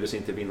lyckades vi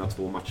inte vinna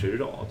 2 matcher i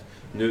rad.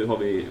 Nu har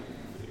vi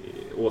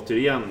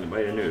återigen,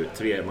 vad är det nu?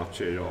 3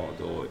 matcher i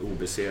rad och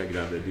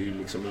obesegrade. Det är ju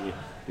liksom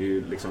det är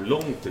ju liksom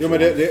långt ifrån. Jo, men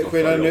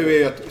skillnaden nu är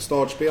ju att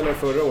startspelare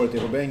förra året är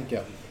på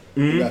bänken.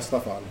 I bästa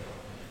fall.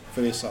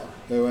 För vissa.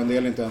 Och en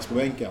del inte ens på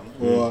bänken.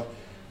 Och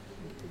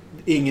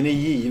ingen är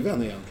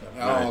given egentligen.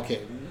 Ja,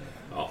 okej.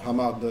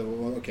 Hamad,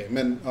 okej.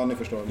 Men ni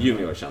förstår.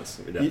 Junior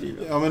känns det rätt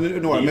given. Ja, men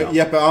några. Men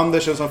Jeppe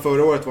Andersson som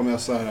förra året var med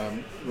så här,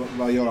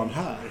 vad gör han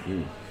här?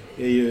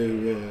 Är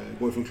ju,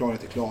 går från klarhet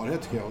till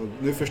klarhet, tycker jag. Och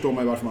nu förstår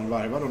man ju varför man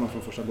värvar honom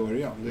från första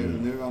början.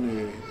 Nu är han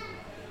ju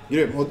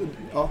grym.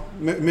 Och,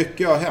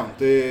 mycket har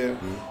hänt.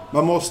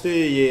 Man måste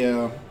ju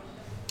ge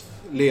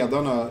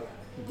ledarna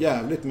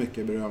jävligt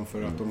mycket beröm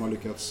för att de har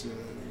lyckats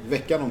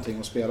väcka någonting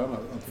hos spelarna,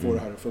 att få det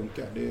här att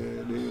funka. Det är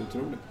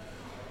otroligt.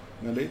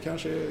 Men det är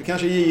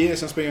kanske J.E.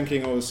 som springer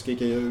omkring och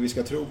skriker vi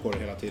ska tro på det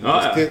hela tiden.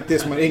 Det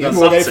som man ingen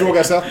vågar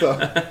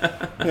ifrågasätta.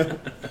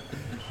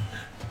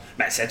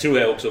 Men sen tror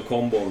jag också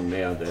kombon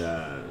med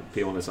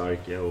Piones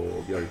Arke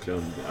och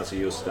Björklund, alltså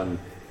just den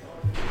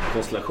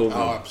konstellationen.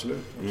 Ja, absolut.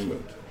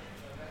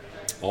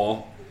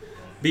 Ja.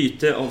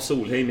 Byte av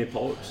Solheim i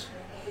paus.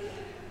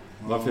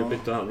 Varför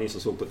bytte han, ni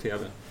som såg på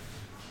TV?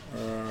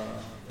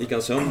 Gick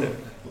han sönder?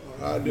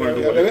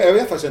 Jag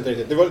vet faktiskt inte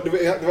riktigt. Det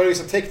var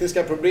vissa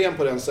tekniska problem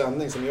på den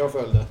sändning som jag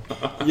följde.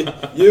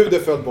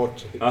 Ljudet föll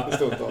bort i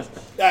stundtals.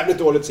 Jävligt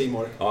dåligt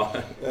Simor.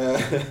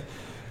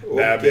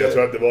 Nej, men jag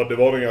tror att det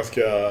var en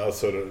ganska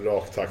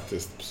rakt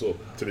taktiskt så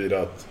tillvida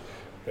att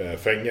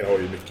Fänger har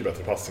ju mycket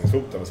bättre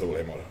passningsfot än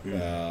Solheim har.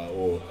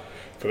 Och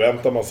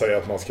förväntar man sig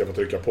att man ska få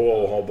trycka på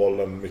och ha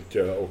bollen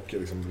mycket och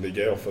liksom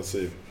ligga i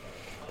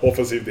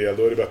offensiv del,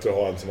 då är det bättre att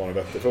ha en som har en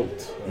vettig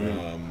fot.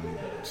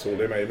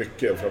 Solheim är ju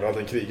mycket, framförallt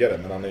en krigare,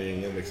 men han är ju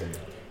ingen liksom,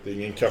 det är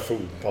ingen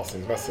kafon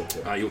passningsmässigt.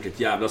 Han har gjort ett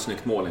jävla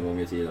snyggt mål en gång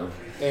i tiden.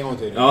 En gång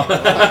till. Ja.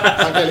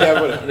 Han kan leva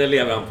på det. Det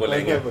lever han på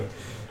länge.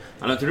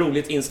 Han har ett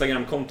roligt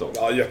Instagram-konto.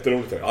 Ja,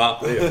 jätteroligt.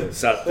 Ja,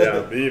 så att,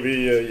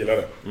 vi gillar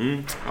det.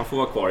 Han får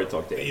vara kvar ett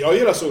tag till. Jag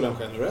gillar Solheim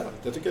generellt.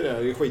 Jag tycker det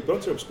är skitbra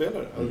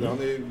truppspelare. Han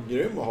är ju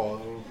grym att ha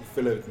och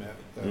fylla ut med.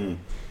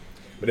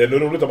 Men det är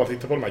nog roligt om man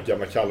tittar på de här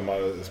gamla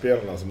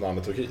Kalmar-spelarna som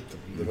Nanne tog hit.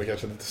 Det var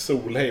kanske inte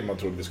Solheim man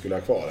trodde vi skulle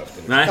ha kvar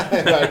efter. Nej,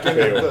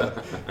 verkligen inte.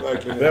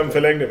 Vem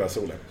förlängde med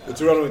Solheim? Det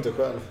tror jag nog inte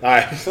själv.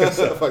 Nej.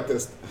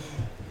 Faktiskt.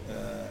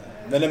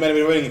 Men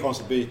det var inget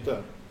konstigt byte.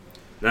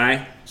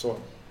 Nej. Så.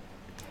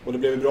 Och det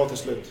blev ju bra till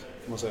slut,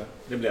 kan man säga.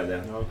 Det blev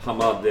det. Ja.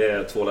 Hamad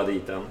tvålade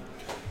dit den.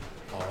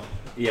 Ja.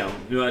 Igen.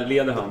 Nu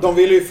leder han. De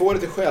ville ju få det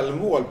till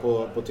självmål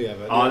på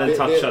TV. Ja, den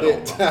touchade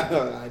dem.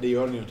 Nej, det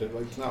gör den ju inte. Det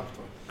var knappt.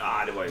 Va?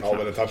 Ja, det var ju knappt. Ja,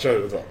 men den touchade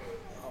huvudet, va?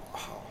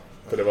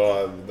 För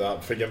det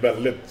fick en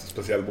väldigt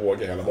speciell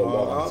båge hela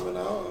bollen.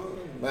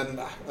 Men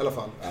i alla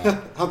fall. Ja.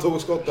 Han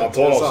tog skottet. Han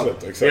tar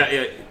avslut, exakt.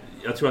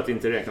 Jag tror att det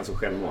inte räknas som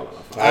självmål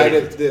i alla fall.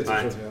 Nej, det tror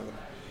jag inte.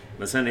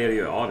 Men sen är det ju,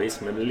 ja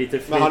visst, men lite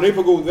fri. Men han är ju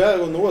på god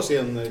väg att nå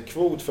sin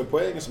kvot för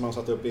poäng som han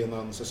satt upp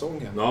innan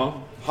säsongen. Ja.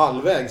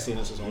 Halvvägs in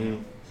i säsongen. Mm.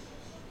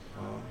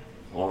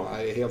 Ja.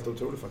 Nej, det är helt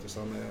otroligt faktiskt.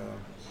 Han är...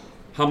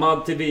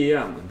 Hamad till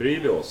VM, bryr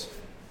vi oss?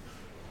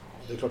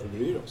 Det är klart vi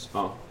bryr oss.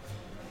 Ja.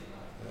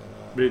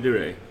 Bryr du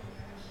dig?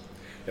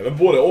 Ja, men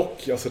både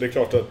och. Alltså det är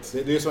klart att...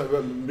 Det är som,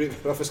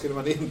 varför skulle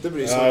man inte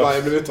bry sig om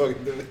varje blev uttaget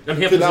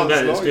till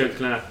landslaget?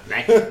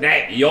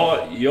 Nej,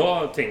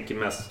 jag tänker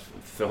mest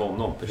för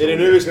honom. Är det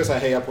nu vi ska säga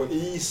heja på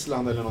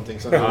Island eller någonting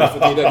sånt?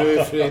 För tiden, nu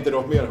är det inte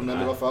något mer.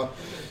 Men vad fan,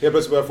 helt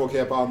plötsligt börjar folk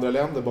heja på andra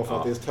länder bara för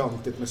att det är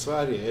töntigt med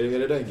Sverige. Är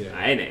det den grejen?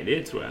 Nej,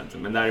 det tror jag inte.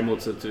 Men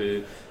däremot så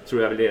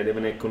tror jag det är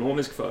en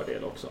ekonomisk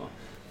fördel också.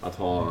 Att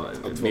ha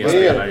mer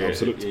spelare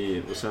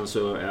i, och sen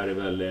så är det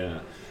väl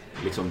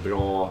liksom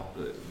bra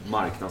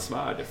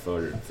marknadsvärde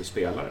för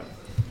spelaren.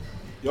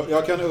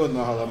 Jag kan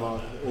unna Hadamar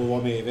att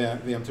vara med i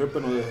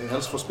VM-truppen och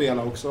helst få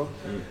spela också.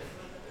 Mm.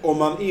 Om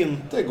man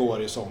inte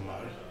går i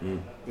sommar,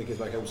 vilket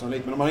verkar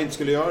osannolikt, men om man inte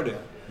skulle göra det,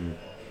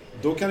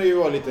 då kan det ju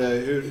vara lite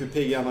hur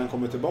pigg han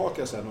kommer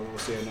tillbaka sen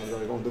och se när det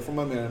drar igång. Då får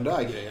man med den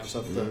där grejen. Så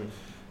att,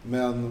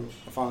 men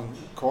fan,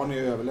 Karn är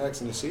ju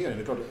överlägsen i serien.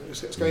 Det är klart,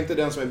 ska inte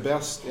den som är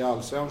bäst i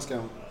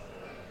Allsvenskan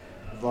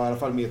var i alla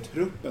fall med i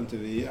truppen till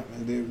VM.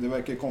 Det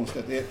verkar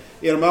konstigt.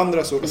 Är de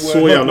andra så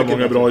jävla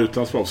många bra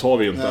utlandsproffs har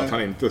vi ju inte. Nej. Att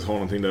han inte har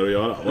någonting där att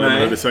göra. Och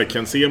när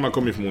Ken Seman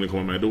kommer förmodligen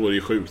komma med, då är det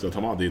ju sjukt att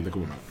Hamad inte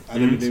kommer med.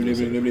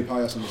 Det blir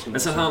pajas som det skulle. Men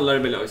sen handlar det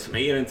väl liksom,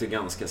 är det inte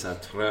ganska så här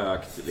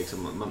trögt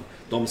liksom,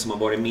 de som har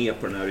varit med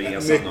på den här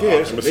resan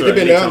lite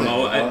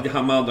belöning.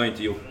 Hamad har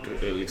inte gjort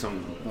liksom,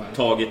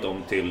 tagit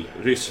dem till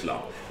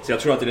Ryssland. Så jag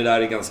tror att det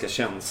där är ganska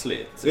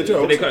känsligt. Det tror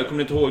jag också. Jag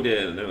kommer inte ihåg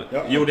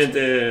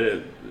det.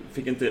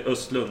 Fick inte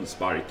Östlund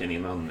sparken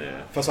innan...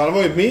 Fast han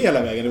var ju med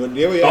hela vägen.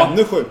 Det var ju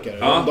ännu sjukare.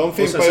 Ja. De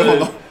fimpade ju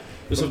honom.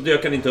 Och så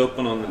dök han inte upp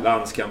på någon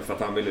landskamp för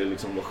att han ville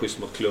liksom vara schysst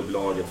mot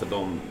klubblaget för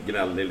de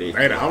gnällde lite.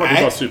 Nej, han var ju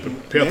bara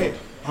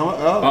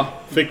superpetad.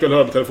 Fick väl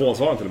höra på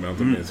telefonsvaren till och med.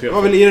 Det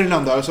var väl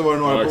Irland där, så var det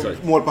några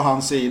mål på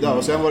hans sida.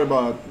 Och sen var det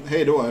bara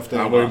hej då efter...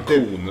 Han var ju en kon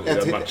i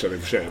den matchen i och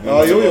för sig.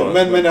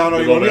 Men han har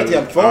ju vunnit ett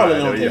helt kval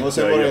eller någonting. Och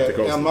sen var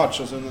det en match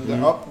och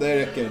sen... det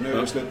räcker. Nu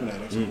är det slut med det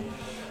liksom.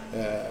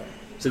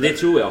 Så det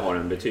tror jag har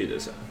en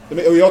betydelse.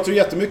 Och jag tror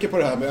jättemycket på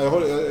det här, men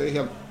jag är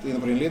helt inne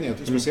på din linje.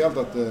 Speciellt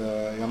att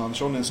Jan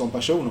Andersson är en sån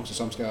person också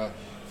som ska...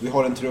 Vi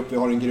har en trupp, vi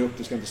har en grupp,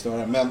 det ska inte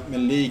störa.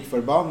 Men lik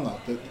förbannat,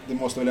 det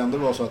måste väl ändå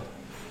vara så att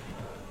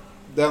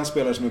den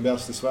spelare som är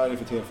bäst i Sverige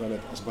för tillfället,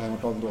 alltså på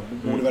hemmaplan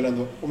då, borde väl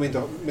ändå, om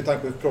inte med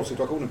tanke på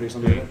proffssituationen precis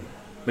som det är.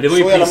 Men det var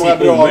ju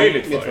precis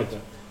omöjligt förut.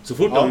 Så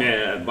fort de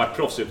var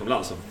proffs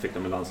utomlands så fick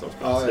de en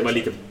landslagsplats. Det var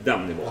lite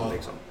den nivån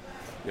liksom.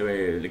 Det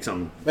var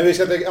liksom... Men vi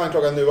ska inte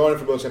anklaga nuvarande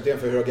förbundskapten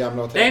för hur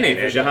gamla och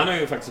Nej, han har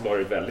ju faktiskt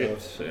varit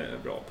väldigt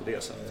bra på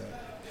det sättet.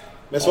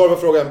 Men svar på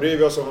frågan, bryr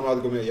vi oss om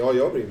han går med? Ja,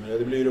 jag bryr mig.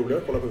 Det blir ju roligare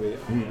att kolla på VM.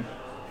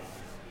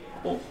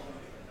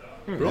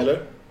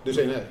 Eller? Du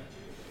säger nej?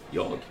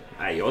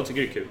 Nej, jag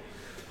tycker det är kul.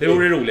 Det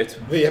vore roligt.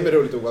 VM är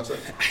roligt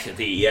oavsett.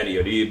 Det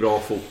är ju bra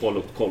fotboll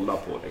att kolla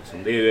på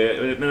liksom. Det är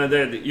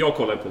ju, jag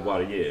kollar på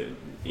varje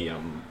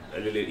EM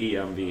eller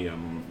EM,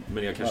 VM,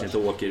 men jag kanske inte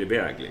åker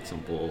iväg liksom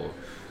på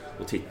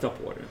och titta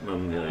på det.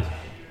 Men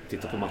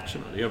titta på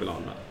matcherna, det gör väl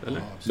alla,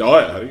 eller?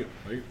 Ja, herregud.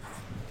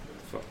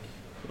 Fuck.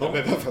 Ja,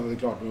 men varför är det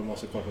klart att man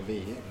måste kolla på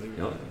VM?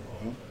 Ja.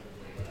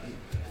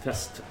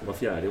 Fest var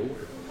 4:e år.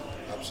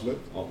 Absolut.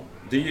 Ja,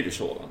 dyr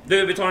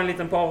sådan. Vi tar en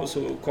liten paus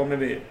så kommer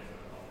vi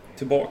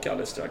tillbaka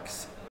alldeles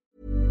strax.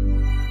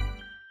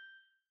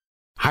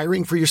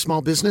 Hiring for your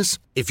small business?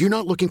 If you're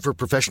not looking for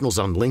professionals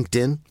on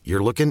LinkedIn,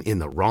 you're looking in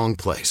the wrong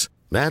place.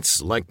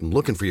 That's like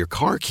looking for your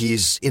car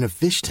keys in a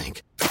fish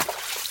tank.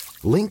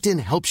 LinkedIn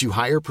helps you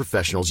hire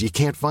professionals you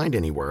can't find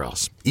anywhere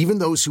else, even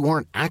those who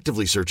aren't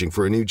actively searching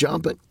for a new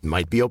job but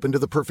might be open to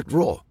the perfect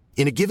role.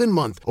 In a given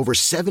month, over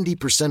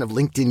 70% of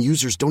LinkedIn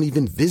users don't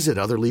even visit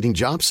other leading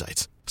job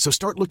sites. So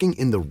start looking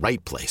in the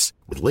right place.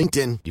 With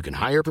LinkedIn, you can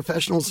hire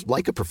professionals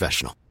like a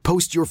professional.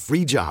 Post your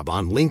free job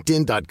on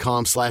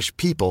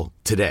linkedin.com/people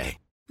today.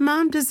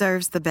 Mom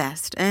deserves the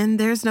best, and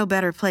there's no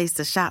better place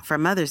to shop for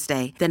Mother's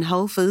Day than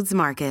Whole Foods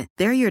Market.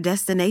 They're your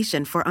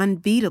destination for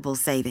unbeatable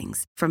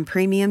savings, from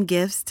premium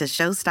gifts to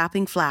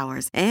show-stopping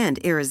flowers and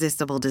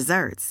irresistible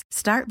desserts.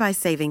 Start by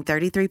saving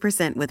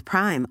 33% with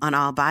Prime on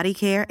all body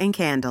care and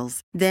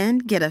candles. Then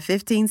get a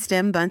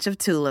 15-stem bunch of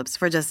tulips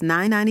for just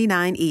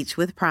 $9.99 each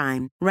with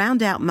Prime.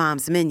 Round out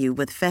Mom's menu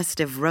with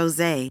festive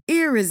rosé,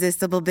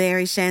 irresistible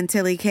berry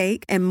chantilly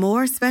cake, and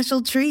more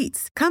special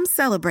treats. Come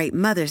celebrate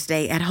Mother's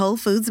Day at Whole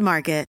Foods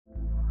Market.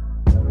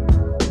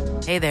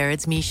 Hey there,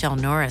 it's Michelle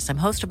Norris. I'm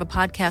host of a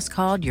podcast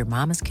called Your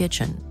Mama's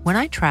Kitchen. When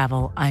I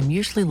travel, I'm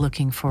usually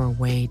looking for a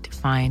way to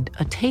find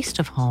a taste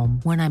of home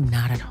when I'm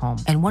not at home.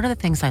 And one of the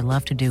things I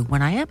love to do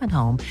when I am at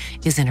home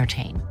is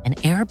entertain. And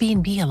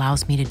Airbnb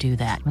allows me to do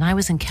that. When I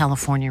was in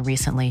California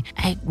recently,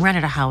 I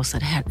rented a house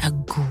that had a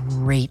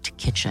great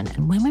kitchen.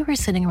 And when we were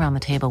sitting around the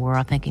table, we were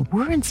all thinking,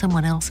 we're in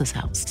someone else's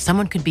house.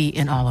 Someone could be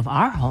in all of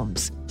our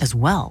homes as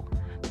well.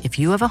 If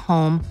you have a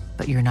home,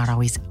 but you're not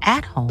always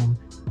at home,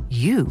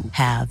 you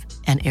have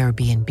an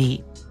Airbnb.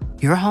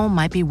 Your home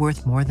might be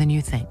worth more than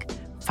you think.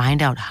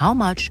 Find out how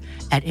much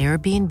at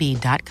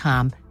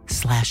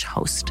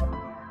airbnb.com/host.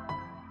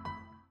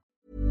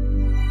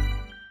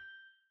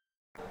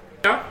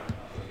 Ja,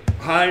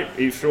 här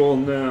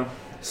ifrån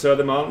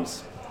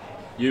Södermalms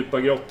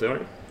djupa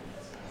grottor.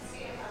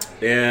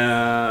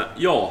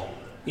 Ja,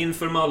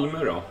 inför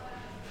Malmö då.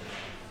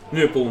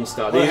 Nu på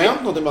onsdag. Har det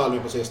hänt något i Malmö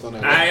på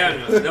sistone? Nej,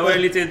 det var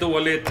lite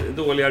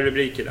dåliga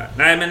rubriker där.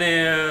 Nej, men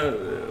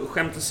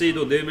skämt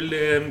åsido, det är väl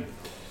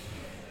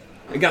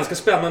en ganska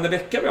spännande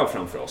vecka vi har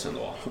framför oss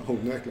ändå.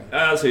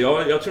 Alltså,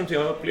 jag tror inte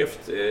jag har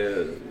upplevt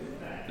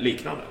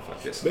liknande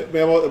faktiskt.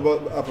 Men jag var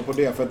apropå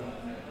det, för att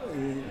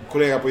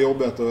kollega på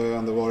jobbet och jag har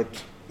ändå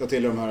varit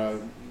till de här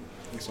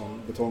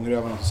liksom,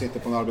 betongrövarna som sitter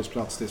på en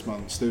arbetsplats tills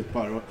man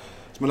stupar. Och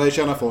man lär ju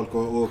känna folk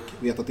och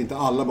vet att inte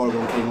alla bara går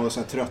omkring och är så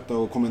här trötta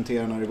och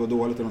kommenterar när det går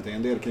dåligt eller någonting.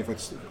 En del kan ju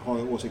faktiskt ha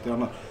åsikter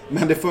annat.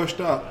 Men det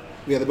första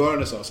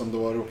vederbörande sa, som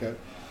då råkar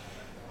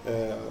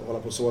hålla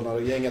på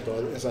Solna-gänget då,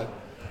 är så här: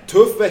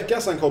 tuff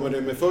vecka, sen kommer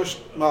du med först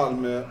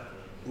Malmö,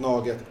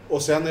 Naget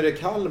och sen är det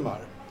Kalmar.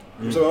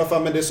 Så vad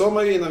fan, men det sa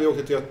man ju innan vi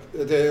åkte till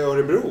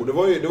Örebro. Det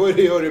var ju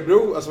det i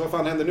Örebro. Alltså vad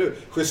fan händer nu?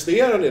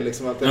 Justerar det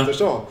liksom allt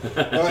eftersom?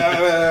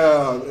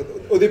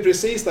 Och det är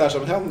precis det här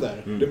som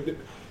händer.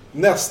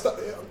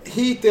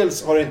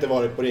 Hittills har det inte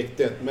varit på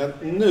riktigt, men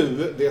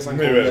nu det som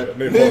kommer,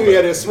 nu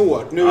är det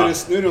svårt. Nu är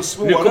det de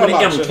svåra matcherna. Nu kommer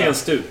det äntligen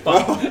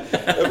stupa.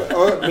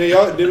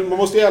 Men man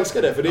måste ju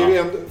älska det, för det är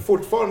ju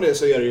fortfarande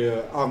så är det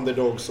ju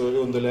underdogs och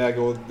underläge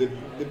och det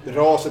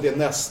raset är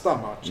nästa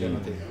match hela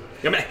tiden.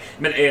 Ja,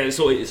 men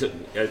så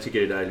jag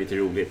tycker det där är lite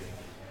roligt.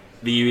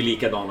 Vi är ju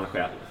likadana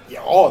själv.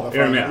 Ja,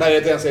 när det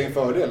är ens egen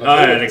fördel.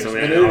 Ja, liksom,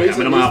 men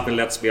de har haft en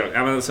lätt spel.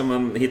 Ja, men så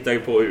man hittar ju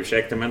på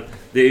ursäkter, men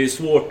det är ju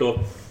svårt att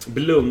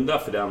blunda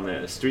för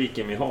den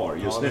streaken vi har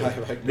just nu.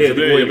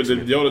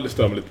 Jag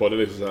stämmer lite på det.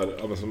 Det är liksom så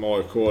här, som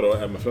AIK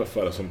och MFF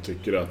som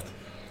tycker att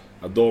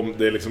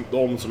det är liksom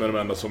de som är de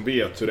enda som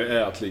vet hur det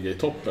är att ligga i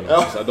toppen.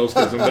 Ja. Så här, de ska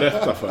liksom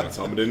berätta för en,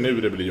 så här, men det är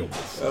nu det blir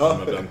jobbigt. Ja.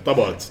 Men vänta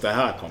bara att det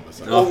här kommer.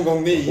 Så här.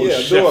 Omgång 9,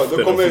 då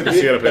kommer vi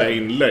fokusera på det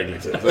inlägg.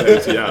 Liksom. Så är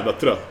så jävla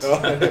trött.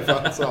 Ja, det är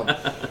fan sant.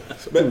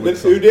 Men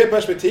ur det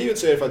perspektivet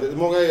så är det faktiskt,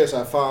 många är så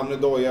här, fan nu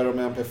dojar de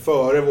MP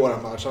före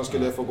våran match. Han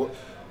skulle få gå.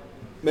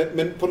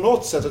 Men på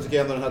något sätt så tycker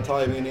jag ändå den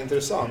här timingen är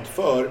intressant.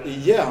 För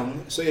igen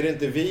så är det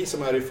inte vi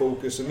som är i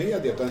fokus i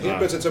media. Utan helt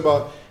plötsligt så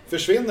bara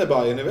försvinner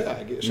Bayern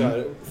iväg.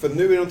 För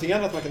nu är det någonting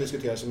annat man kan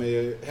diskutera som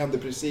händer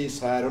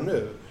precis här och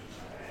nu.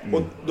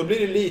 Och då blir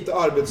det lite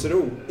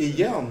arbetsro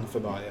igen för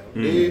Bayern.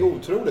 Det är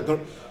otroligt.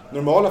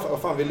 Normala,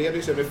 vi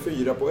leder ju med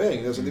 4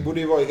 poäng. Alltså, det borde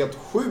ju vara helt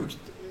sjukt.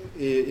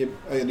 Det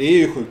är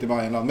ju sjukt i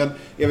Bayernland. Men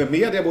även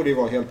media borde ju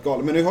vara helt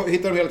galet. Men nu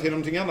hittar de hela tiden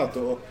någonting annat.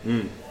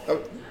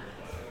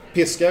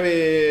 Piskar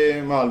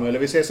vi Malmö, eller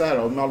vi säger så här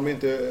då, om Malmö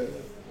inte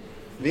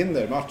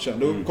vinner matchen,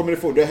 då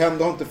kommer det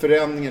händer inte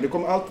förändringar, då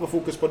kommer allt vara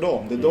fokus på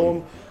dem, det är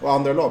de och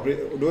andra lag,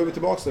 och då är vi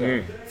tillbaka till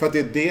det. För att det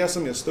är det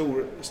som är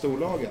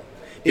storlagen.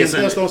 Inte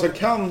ens de som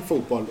kan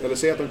fotboll, eller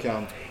säger att de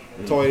kan,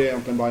 tar ju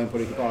egentligen Bayern på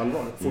riktigt på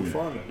allvar,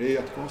 fortfarande. Det är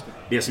jättekonstigt.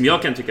 Det som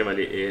jag kan tycka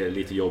är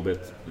lite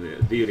jobbigt,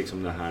 det är ju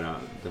liksom det här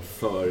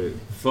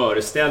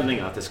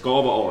föreställningen att det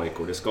ska vara AIK,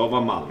 det ska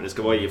vara Malmö, det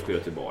ska vara IFK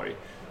Göteborg.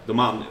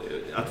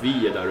 Att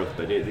vi är där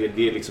uppe,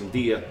 det är liksom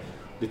det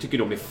tycker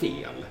de är fel.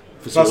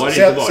 För så fast har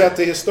det inte varit. Sett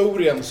i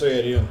historien så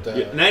är det ju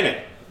inte.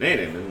 Nej,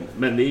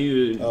 men det är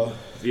ju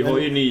vi har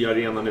ju nya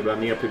arenor nu,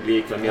 mer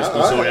publik, mer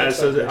sponsorer.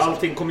 Alltså,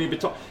 allting kommer ju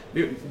betala.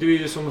 Det är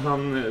ju som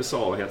han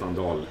sa, heter han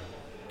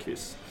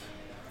Dahlqvist.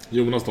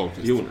 Jonas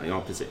Dahlqvist.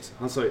 Ja, precis.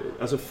 Han sa,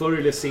 alltså förr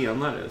eller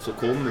senare så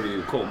kommer det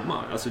ju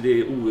komma. Alltså det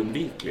är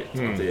oundvikligt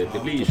att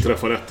det blir så.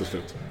 Träffa rätt till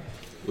slut.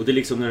 Och det är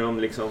liksom när de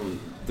liksom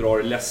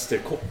drar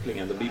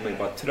Leicester-kopplingen, då blir man ju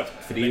bara trött.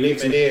 För det är ju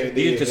liksom, det är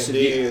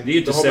ju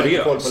inte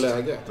seriöst. Koll på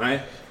läget. Nej.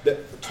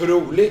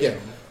 Troligen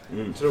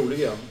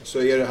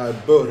så är det här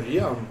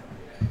början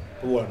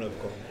på vår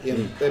uppgång.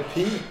 Inte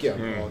piken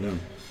av den.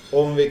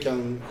 Om vi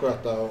kan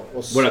sköta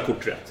oss... Våra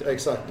kort rätt.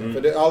 Exakt.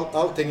 För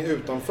allting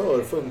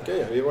utanför funkar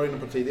ju. Vi var inne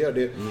på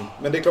tidigare.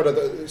 Men det är klart att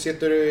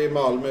sitter du i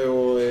Malmö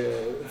och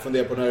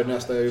funderar på när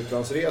nästa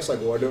utlandsresa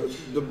går,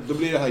 då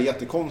blir det här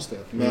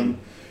jättekonstigt. Men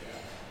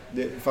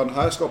fan,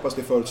 här skapas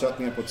det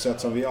förutsättningar på ett sätt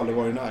som vi aldrig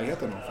varit i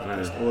närheten av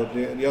faktiskt. Och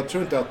jag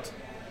tror inte att...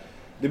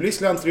 Det blir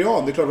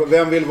slentrian. Det är klart,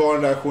 vem vill vara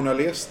den där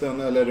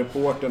journalisten eller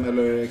reportern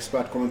eller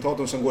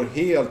expertkommentatorn som går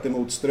helt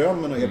emot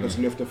strömmen och helt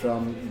plötsligt lyfter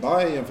fram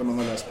Bayern för man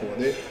har läst på.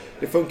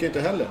 Det funkar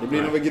inte heller. Det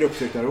blir något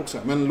grupptryck där också.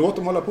 Men låt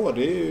dem hålla på.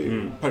 Det är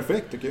ju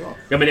perfekt tycker jag.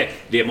 Ja, men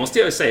det måste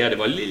jag ju säga. Det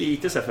var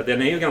lite så här, för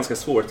den är ju ganska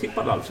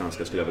svårtippad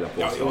allsvenska skulle jag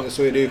vilja påstå. Ja,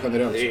 så är det ju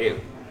generellt. Det är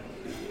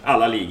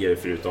alla ligor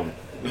förutom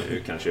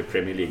kanske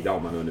Premier League, där har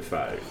man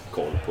ungefär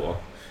koll på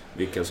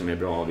vilka som är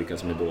bra och vilka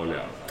som är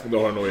dåliga. Det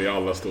har nog i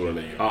alla stora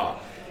ligor. Ja,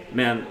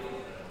 men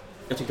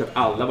jag tyckte att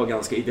alla var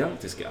ganska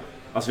identiska.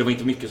 Alltså det var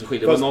inte mycket som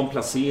skilde. Det var någon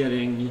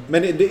placering.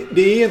 Men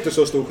det är inte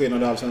så stor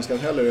skillnad i allsvenskan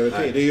heller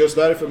över tid. Det är just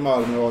därför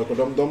Malmö och AIK,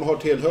 de har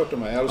tillhört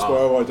de här.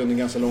 Elfsborg har varit under en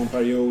ganska lång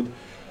period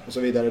och så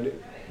vidare.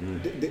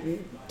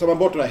 Tar man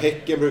bort den här,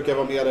 Häcken brukar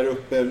vara med där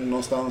uppe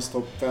någonstans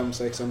topp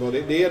 5-6 ändå.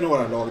 Det är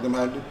några lag.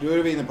 Nu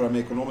är vi inne på de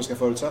ekonomiska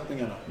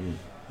förutsättningarna.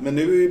 Men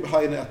nu är ju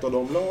Bayern ett av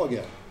de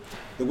lagen.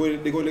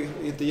 Det går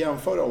inte att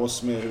jämföra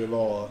oss med hur det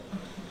var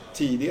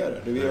tidigare.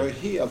 Vi har ju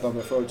helt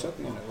andra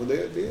förutsättningar nu. Och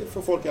det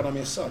får folk gärna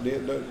missa.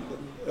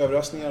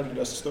 Överraskningar är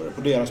desto större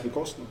på deras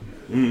bekostnad.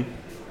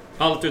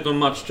 Allt utom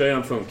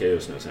matchtröjan funkar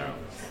just nu, säger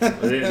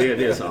jag.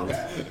 Det är sant.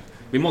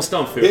 Vi måste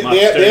ha en ful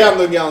matchtröja. Det är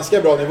ändå en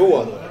ganska bra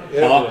nivå då.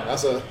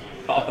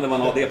 Ja, när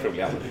man har det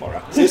problemet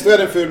bara. Sist vi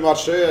hade en ful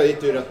matchtröja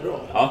gick det ju rätt bra.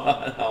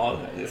 Ja,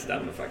 det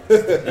stämmer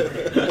faktiskt.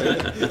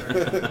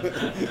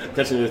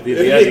 Kanske det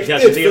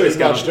riktigt ful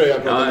matchtröja.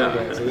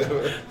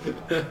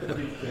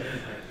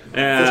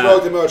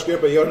 Förslag till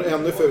merchgruppen, gör en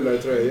ännu fulare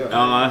tröja.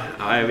 Ja,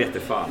 jag vet inte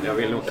fan. Jag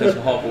vill nog kanske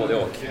ha både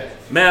och.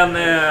 Men,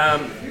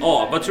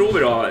 vad tror vi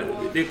då?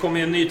 Det kommer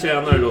ju en ny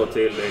tränare då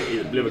till,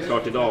 det blev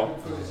klart idag,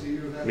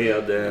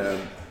 med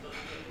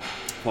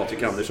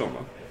Patrik Andersson, va?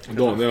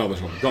 Daniel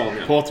Andersson.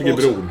 Patrik är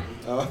bron.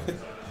 Ja.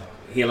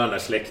 Hela den där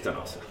släkten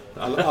alltså.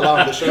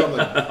 Alla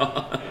Anderssöner.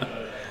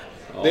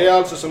 Det är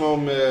alltså som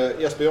om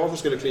Jesper Jansson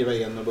skulle kliva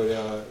in och börja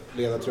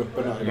leda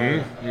trupperna.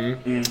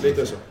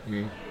 Lite så.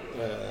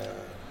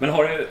 Men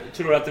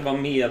tror du att det var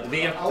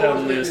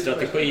medveten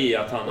strategi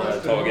att han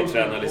har tagit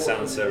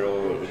tränarlicenser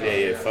och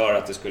grejer för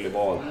att det skulle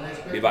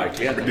bli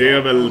verklighet? Det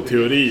är väl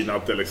teorin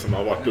att det liksom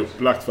har varit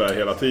upplagt för det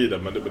hela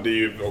tiden. Men det är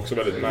ju också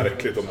väldigt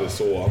märkligt om det är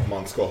så att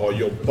man ska ha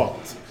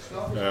jobbat.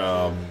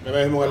 Men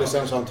hur många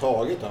licenser har han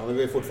tagit då? Han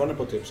är fortfarande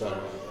på typ så här.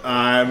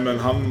 Nej, men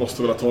han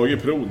måste väl ha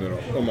tagit prov nu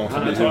då, om man får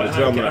bli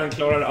huvudtränare. Han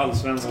klarar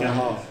allsvenskan.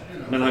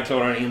 Men han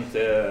klarar inte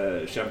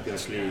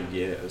Champions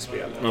League-spel.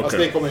 Okay. Alltså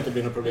det kommer inte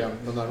bli något problem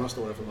de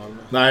närmaste åren för Malmö.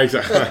 Nej,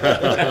 exakt.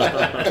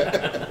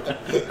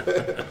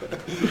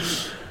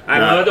 Nej,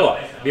 men vadå?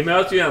 Vi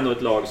möter ju ändå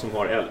ett lag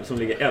som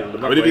ligger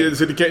 11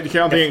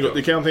 poäng.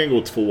 Det kan inte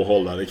gå två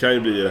håll där. Det kan ju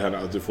bli det här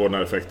att du får den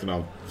här effekten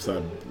av så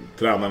här,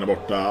 tränaren är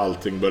borta,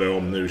 allting börjar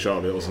om, nu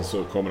kör vi. Och sen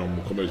så kommer de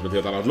komma ut med ett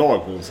helt annat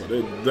lag på oss.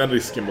 Den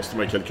risken måste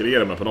man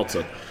kalkylera med på något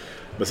sätt.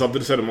 Men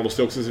samtidigt så är det, man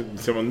måste också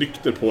se man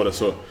nykter på det,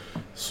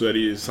 så är det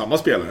ju samma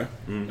spelare.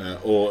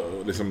 Och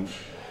liksom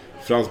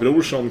Frans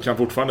Brorsson kan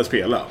fortfarande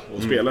spela.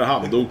 Och spelar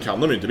han, då kan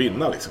de ju inte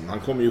vinna liksom. Han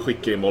kommer ju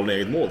skicka in bollen i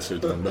eget mål så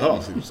utan den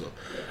behövs så.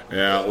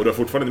 Och det är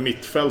fortfarande ett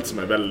mittfält som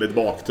är väldigt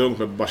baktungt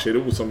med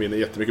Bachirou som vinner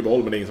jättemycket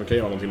boll, men det är ingen som kan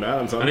göra någonting med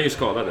den. Han är ju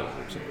skadad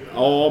också.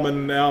 Ja,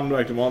 men han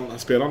verkligen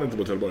spelar han inte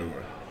på Trelleborg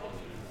igår?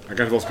 Han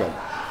kanske var skadad.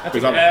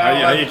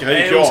 Han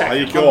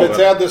gick han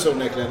beträdde så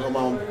onekligen om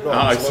han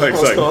ja,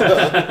 exakt.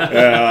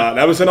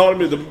 Nej, men sen har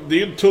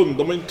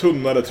de har en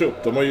tunnare trupp.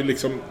 De har ju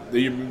liksom, det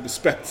är ju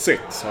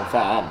spetsigt som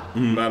fan.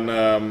 Men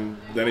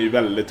den är ju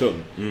väldigt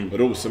tunn.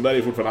 Rosenberg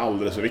är fortfarande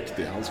alldeles för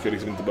viktig. Han skulle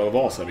liksom inte behöva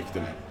vara så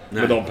viktig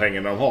med de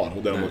pengarna de har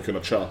och det de har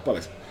kunnat köpa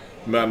liksom.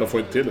 Men de får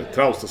inte till det.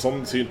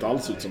 Traustason ser ju inte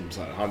alls ut som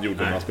så här han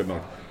gjorde när han spelade.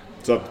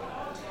 Så att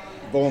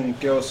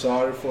Bonke och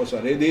Sarf och så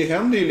här. Det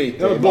händer ju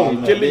lite. Ja,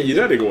 Bonke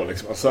lirar igår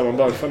liksom. Alltså man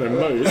bara, fan är det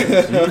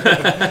möjligt?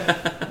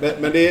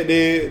 men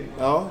det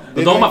ja.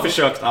 Det de har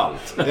försökt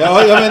allt.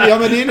 Ja,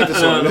 men det är lite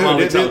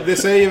så. Det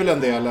säger väl en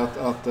del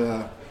att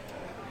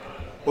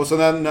och så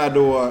när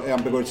då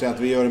MP går ut och säger att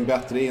vi gör en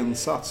bättre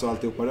insats och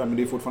alltihopa där, men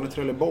det är fortfarande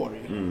Trelleborg.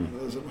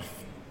 Alltså,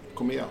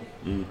 kom igen.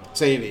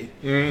 Säger vi.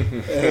 Vi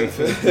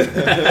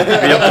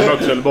har inte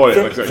mött Trelleborg.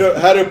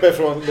 Här uppe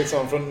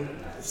från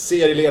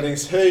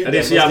serieledningshöjden. Ja, det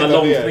är så jävla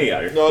långt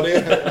ner. Ja, det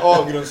är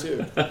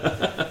avgrundsdjup.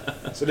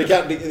 Så det kan,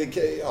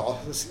 ja,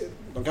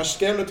 de kanske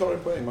skräller och tar en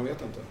poäng, man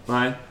vet inte.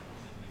 Nej,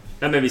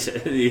 men det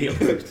är helt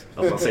sjukt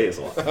att man säger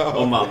så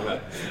om Malmö.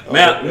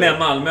 Men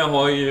Malmö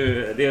har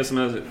ju, det är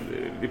som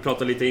vi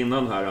pratade lite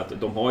innan här,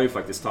 att de har ju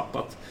faktiskt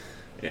tappat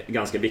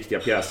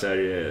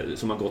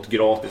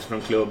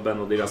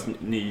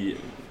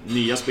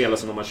nya spelare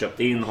som de har köpt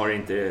in har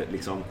inte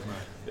liksom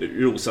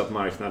rosat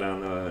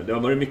marknaden. Det har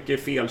varit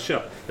mycket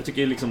felköp. Jag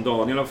tycker liksom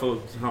Daniel har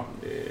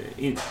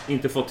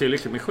inte fått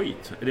tillräckligt med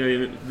skit.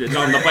 Det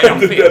landar på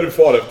MP. Det är det du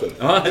far efter.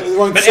 Ja.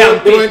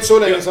 Det var inte så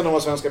länge sedan de var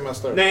svenska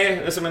mästare.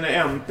 Nej, alltså, men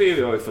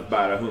MP har ju fått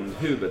bära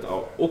hundhuvudet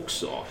av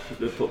också.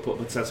 På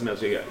ett sätt som jag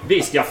tycker.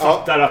 Visst, jag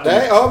fattar att de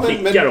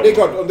men det är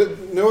klart.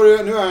 Nu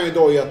har han ju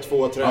dojat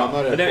 2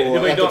 tränare. Det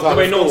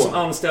var ju någon som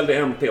anställde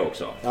MP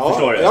också.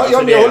 Förstår du? Ja,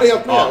 men jag håller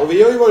helt med. Och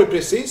vi har ju varit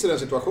precis i den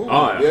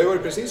situationen. Vi har ju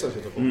varit precis i den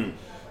situationen.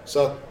 Så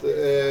att,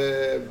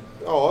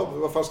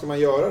 vad fan ska man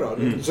göra då?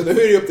 Så nu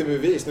är det upp till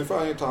bevis. Nu får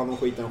han ju ta hand om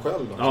skiten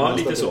själv då. Ja,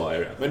 lite så är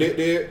det. Men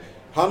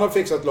han har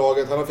fixat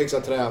laget, han har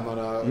fixat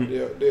tränarna.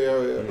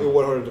 I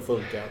år har det inte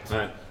funkat.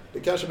 Nej. Det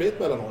kanske blir ett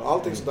mellanår.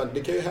 Allting sånt där,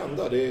 det kan ju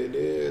hända. Det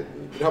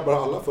drabbar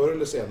alla förr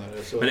eller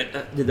senare. Så. Men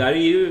det där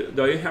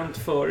det har ju hänt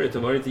förut. Det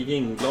var inte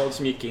Jingblad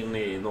som gick in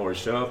i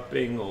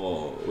Norrköping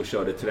och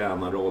körde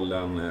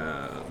tränarrollen.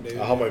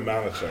 Han var ju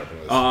manager.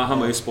 Ja, han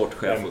var ju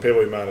sportchef. MP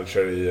var ju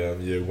manager i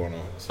Djurgården.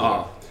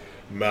 Ja.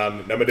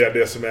 Men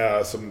det som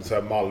är som så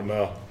här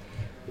Malmö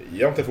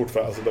egentligen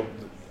fortfarande, alltså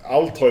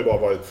allt har ju bara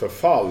varit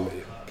förfall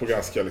på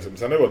ganska liksom,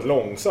 sen har det varit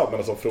långsamt, men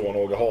alltså från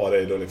Åge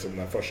Hareid och liksom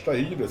den första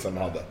hybrisen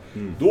man hade.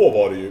 Då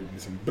var det ju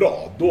liksom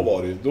bra.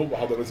 Då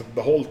hade liksom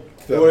behållit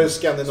det var en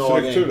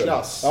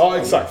Skandinavien-klass. Ja,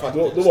 exakt.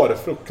 Då var det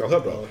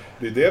fruktansvärt bra.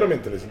 Det är det de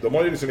inte liksom, de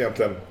har ju liksom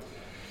egentligen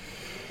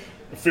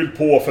fyllt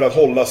på för att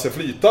hålla sig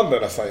flytande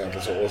nästan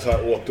egentligen så, och så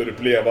här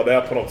återuppleva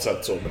det på något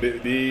sätt så, men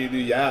det är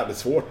jävligt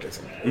svårt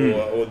liksom.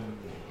 Och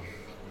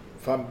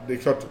fan, det är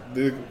klart,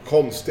 det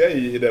konstiga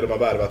i det de har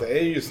värvat, det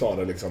är ju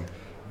snarare liksom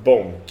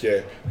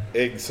Bonke,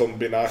 Eggson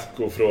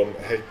Binacco från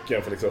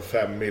Häcken för liksom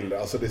 5 mil.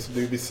 Alltså det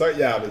är vissa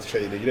jävligt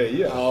shady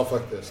grejer. Ja,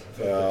 faktiskt.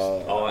 Och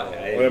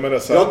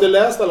jag har inte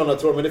läst alla de här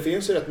trådarna, men det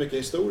finns ju rätt mycket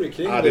historia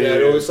kring det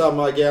där. Och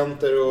samma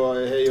agenter och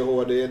hej och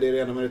hå, det är det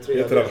ena med det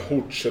tredje. Heter det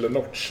Hurts eller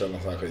Notch eller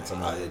någon sån här skit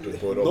som har gjort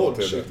på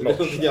Notch.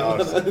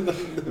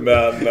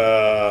 Men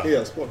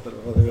e-sport eller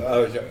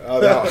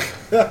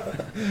vad?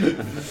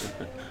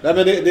 Nej,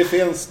 men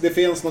det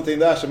finns någonting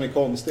där som är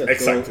konstigt.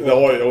 Exakt, det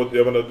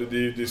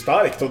är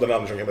starkt av den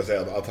Andersson kan man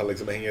säga att han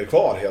liksom hänger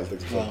kvar helt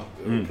liksom,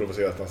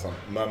 provocerat nästan.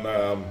 Men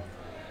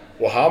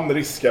och han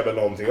riskar väl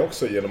någonting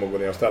också genom att gå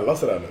ner och ställa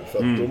sig där nu. För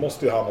då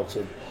måste ju han också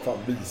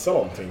visa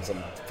någonting som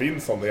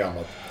finns om det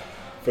annat.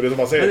 För det som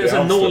man säger, det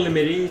är så noll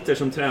meriter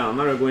som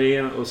tränare och går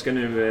in och ska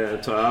nu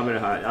ta över det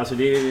här. Alltså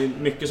det är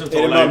mycket som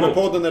talar emot. Är det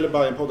Malmöpodden eller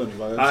Bajenpodden?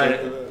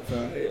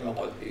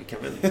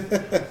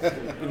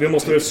 Vi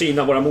måste väl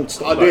syna våra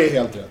motståndare. Ja, det är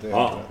helt rätt.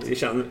 Det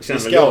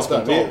känner väl jag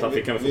spontant att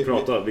vi kan få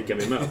prata om vilka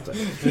vi möter.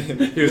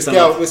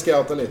 Vi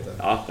scoutar lite.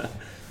 Ja.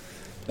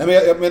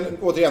 Nej, men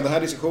återigen, den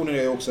här diskussionen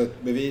är också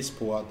ett bevis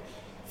på att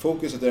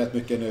fokuset är rätt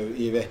mycket nu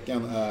i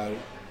veckan är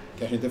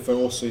kanske inte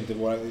för oss och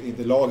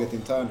inte laget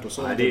internt och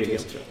så. Nej, det är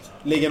helt rätt.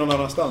 Ligger någon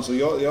annanstans. Och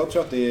jag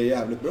tror att det är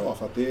jävligt bra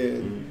för att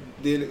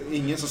det är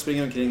ingen som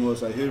springer omkring och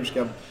säger hur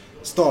ska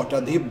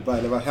starta Dibba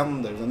eller vad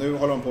händer. Så nu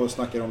håller de på och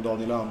snackar om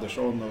Daniel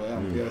Andersson och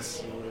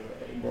MPS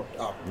bort.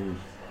 Ja.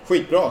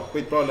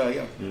 Skitbra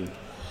läge.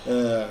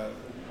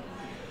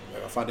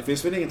 Fan, det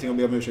finns väl ingenting att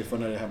be om ursäkt för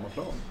när det är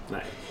hemmaplan.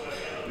 Nej.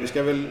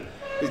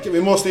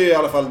 Vi måste ju i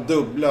alla fall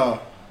dubbla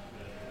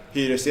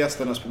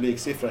hyresgästernas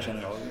publiksiffra,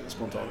 känner jag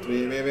spontant.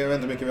 Vi vet inte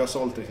hur mycket vi har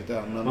sålt riktigt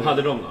än. Men vad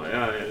hade de då?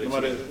 De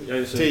hade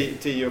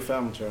 10 och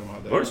 5 tror jag de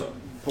hade. Var det så?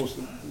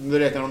 Nu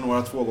räknar de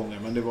några 2 gånger,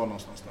 men det var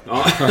någonstans där.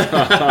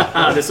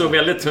 Ja. Det såg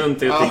väldigt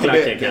tunt ut i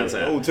klacken kan jag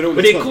säga. Otroligt.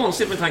 Men det är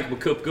konstigt med tanke på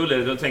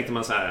cupgullet. Då tänkte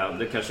man så här,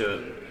 det kanske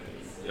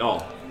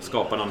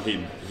skapar någon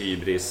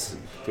hybris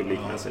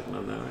publikmässigt.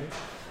 Men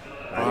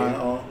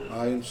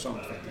ja, intressant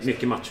faktiskt.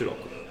 Mycket matcher dock.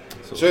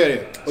 Så är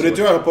det. Och det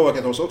tror jag har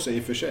påverkat oss också i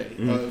och för sig.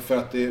 För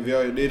att det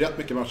är rätt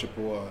mycket matcher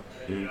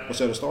på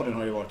Söderstadion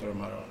har ju varit av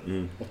de här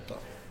 8.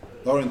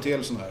 Då har du en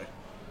till sån här.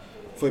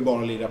 Får ju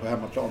bara lira på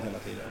hemmaplan hela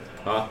tiden.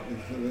 Ja.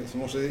 Så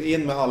måste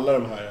in med alla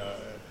de här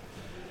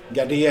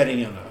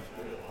garderingarna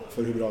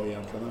för hur bra vi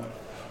egentligen är.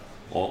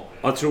 Ja,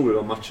 vad tror du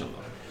om matchen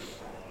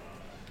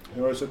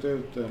då? Jag har sett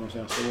ut de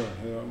senaste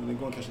åren. Men det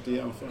går kanske inte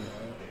jämföra.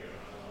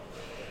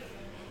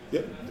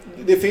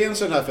 Det finns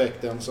den här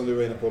effekten som du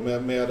var inne på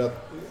med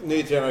att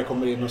ny tränare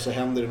kommer in och så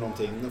händer det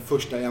någonting de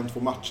första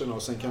 1-2 matcherna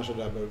och sen kanske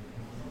det där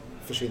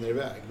försvinner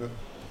iväg. Men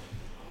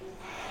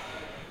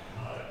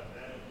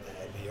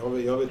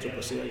jag vill tro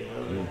på seger.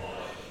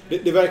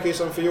 Det verkar ju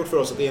som förgjort för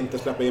oss att inte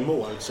släppa in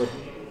mål.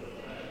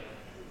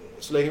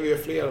 Så länge vi gör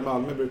fler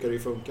Malmö brukar det ju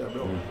funka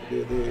bra. Det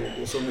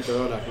är så mycket jag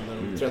har lärt mig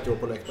när de 30 år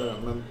på läktaren.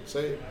 Men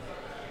säg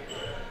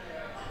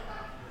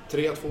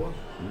 3-2.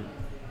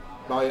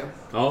 Bayern.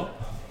 Ja.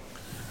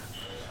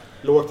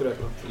 Lågt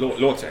räknat.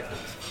 Lågt räknat.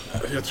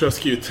 Jag tror jag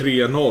skriver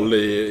 3-0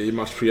 i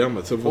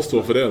matchprogrammet, så jag får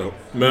stå för det då.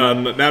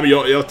 Men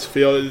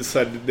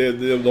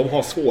de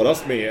har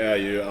svårast med är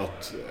ju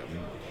att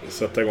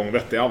sätta igång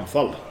vettiga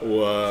anfall.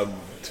 Och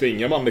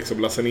tvingar man liksom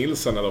Lasse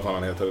Nilsson eller vad fan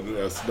han heter,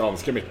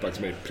 danska mittback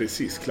som är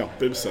precis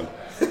klappusel.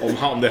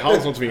 Om det är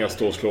han som tvingas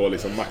stå och slå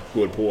liksom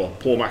mackor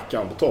på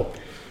mackan på topp,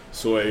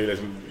 så är ju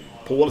liksom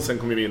Poulsen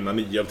kommer vinna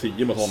 9 av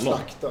 10 mot honom.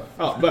 Slakta.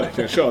 Ja,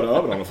 verkligen köra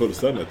över honom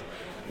fullständigt.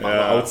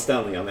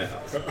 Outstanding han är.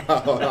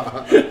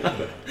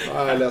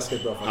 Ja,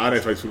 läskigt bra. Han är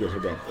faktiskt ganska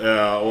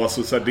bra. Och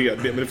alltså, så här,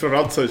 men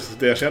framförallt så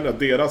det jag känner att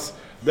deras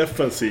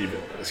defensiv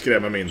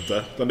skrämmer mig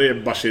inte. Utan det är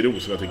Bachirou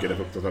som jag tycker är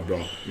fruktansvärt bra.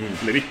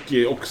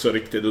 Lewicki är också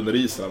riktigt under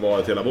isen, har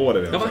varit hela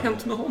våren. Ja, vad har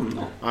hänt med honom?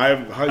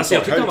 Nej, han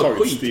har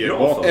tagit steg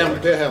bakåt.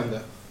 MP hände.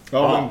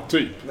 Ja, men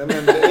typ. Nej,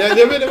 men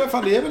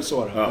det är väl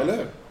så, eller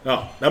hur?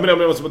 Ja, nej,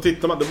 men måste man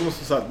titta, det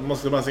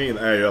måste man se in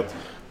är ju att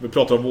vi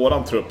pratar om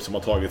våran trupp som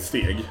har tagit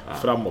steg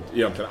framåt,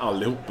 egentligen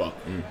allihopa.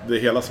 Det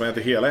hela som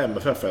heter hela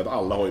MFF är att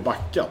alla har ju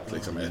backat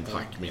liksom, ett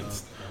hack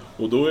minst.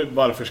 Och då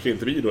varför ska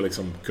inte vi då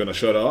liksom kunna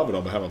köra över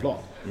dem på hemmaplan?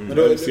 Men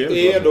då,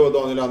 är då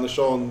Daniel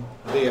Andersson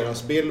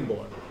deras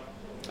billboard?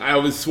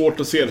 Nej, det är svårt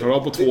att se det, för han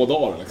har på 2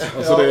 dagar liksom.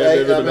 Alltså, det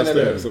är väl det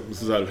mesta,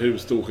 så här, hur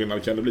stor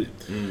skillnad kan det bli?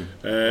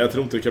 Jag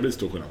tror inte det kan bli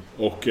stor skillnad.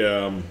 Och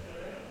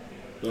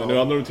nu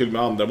hade de till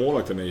med andra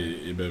målvakten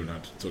i buren här,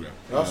 såg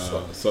jag.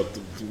 Så att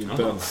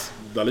inte ens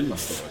Dahlin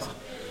står.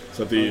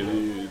 Så att det är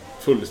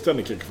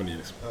fullständigt kakofoni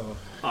liksom.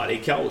 Ja, det är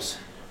kaos.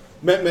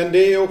 Men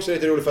det är också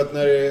lite roligt för att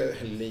när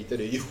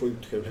det är ju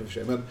sjukt kul i och för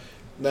sig, men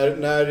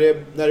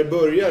när det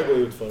börjar gå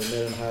ut för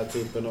med den här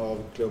typen av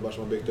klubbar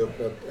som har byggt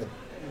upp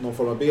någon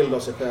form av bild av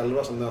sig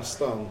själva som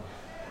nästan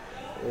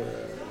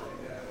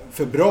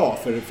för bra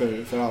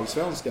för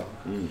allsvenskan.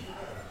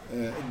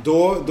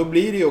 Då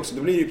blir det ju också,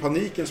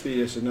 paniken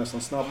sprider sig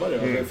nästan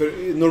snabbare.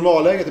 För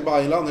normalläget i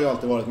Bayernland har ju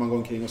alltid varit att man går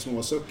omkring och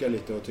småsuckar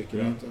lite och tycker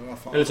att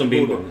fan, eller som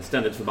Billborn,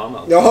 ständigt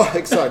förbannad. Ja,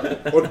 exakt.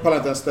 Och pallar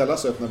inte ens ställa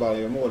sig upp när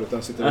Bayern gör mål,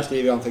 utan sitter och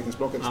skriver i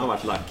anteckningsblocket. Han har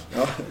varit lack.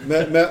 Ja,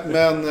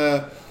 men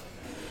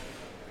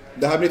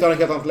det här blir ett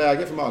helt annat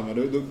läge för Malmö.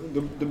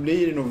 Då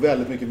blir det nog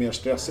väldigt mycket mer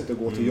stressigt att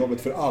gå till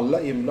jobbet för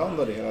alla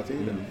inblandade hela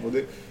tiden. Och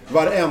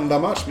varenda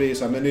match blir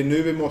så här, men det är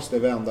nu vi måste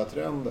vända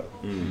trenden.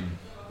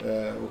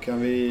 Och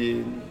kan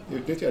vi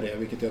utnyttja det,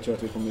 vilket jag tror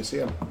att vi kommer att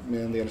se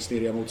med en del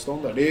stirriga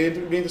motståndare.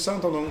 Det blir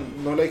intressant om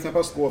de lägger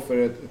knappast gå för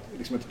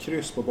ett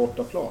kryss på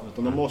bortaplan,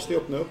 utan de måste ju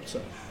öppna upp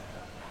sig.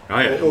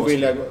 Och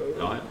vilja,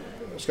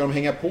 ska de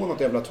hänga på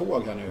något jävla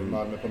tåg här nu,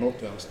 Malmö på något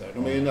vänster?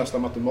 De är ju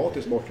nästan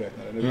matematiskt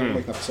borträknade, det kan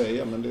man knappt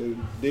säga, men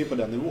det är på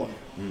den nivån.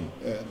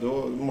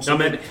 Då måste de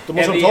ta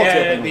 3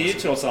 poäng. Vi är ju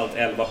trots allt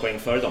 11 poäng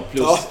före dem,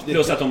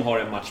 plus att de har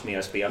en match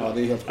mer spel. Ja,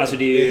 det är helt alltså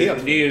det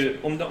är ju,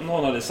 om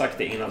någon hade sagt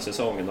det innan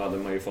säsongen, då hade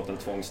man ju fått en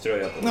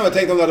tvångströja på. Nej, jag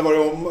tänkte om det hade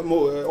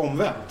varit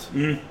omvänt.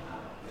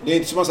 Det är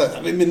inte som man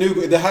säger, men nu,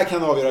 det här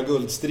kan avgöra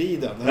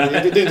guldstriden. Det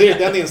är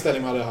den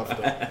inställningen man hade haft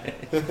då.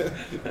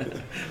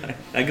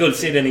 Nej,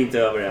 guldstriden är inte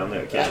över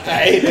ännu.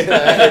 Nej,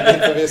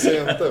 det vet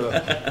jag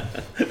inte.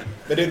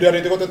 Men du hade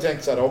inte gått och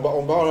tänkt så här,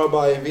 om bara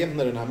Bayern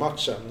vinner den här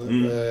matchen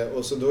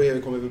och så då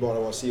kommer vi bara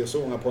vara si och så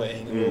många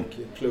poäng och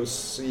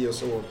plus si och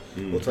så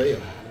och ta in.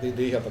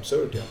 Det är helt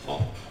absurt. Ja.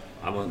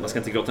 Ja, man ska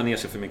inte grotta ner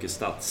sig för mycket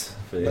stats.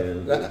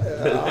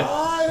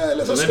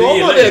 Eller så ska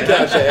man det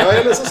kanske. Ja,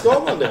 eller så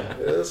ska man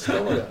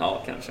det.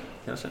 Ja,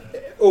 kanske.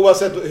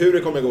 Oavsett hur det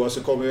kommer gå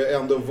så kommer ju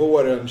ändå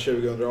våren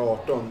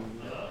 2018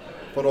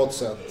 på något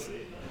sätt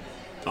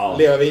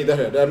leva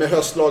vidare. Det här med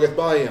höstlaget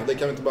Bayern, det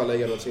kan vi inte bara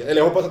lägga åt sidan.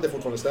 Eller jag hoppas att det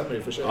fortfarande stämmer i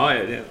och för sig. Ja,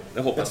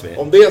 det hoppas vi.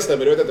 Om det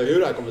stämmer, då vet jag inte hur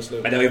det här kommer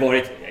sluta. Men det har ju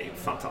varit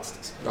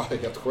fantastiskt. Ja, det är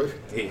helt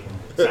sjukt.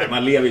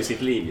 Man lever ju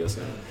sitt liv just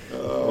nu.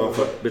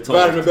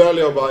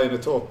 Värmebölja och Bayern är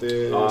topp, det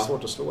är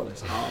svårt att slå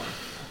liksom. Ja.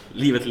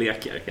 Livet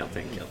leker helt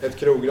enkelt. Ett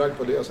krogragg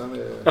på det och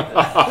sen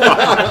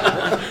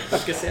Jag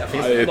ska säga,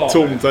 finns det är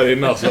tomt här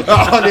inne alltså.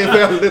 Ja, det är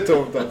väldigt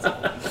tomt alltså.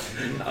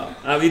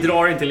 Ja, vi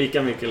drar inte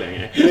lika mycket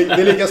längre. Det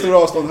är lika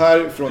stor avstånd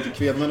härifrån till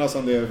kvinnorna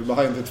som det är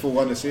behind till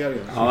 2:an i serien.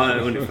 Ja,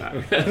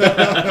 ungefär.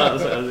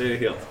 Alltså, det är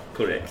helt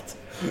korrekt.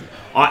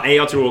 Ja,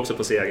 jag tror också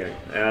på segern.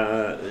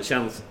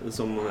 Känns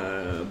som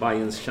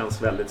Bayern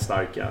känns väldigt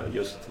starka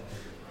just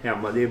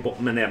hemma,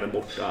 men även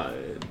borta.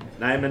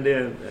 Nej, men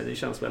det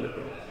känns väldigt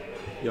bra.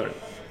 Gör det.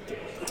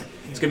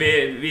 Ska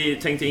vi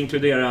tänkte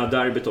inkludera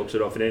derbyt också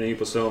då, för den är ju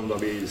på söndag.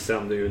 Vi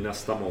sänder ju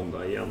nästa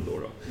måndag igen då.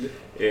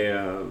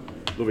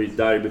 Då är vi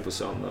derby på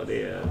söndag.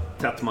 Det är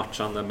tätt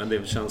matchande, men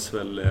det känns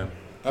väl...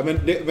 Ja,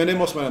 men det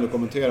måste man ändå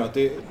kommentera. Att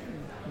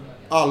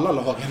alla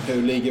lagen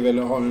nu ligger väl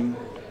och har en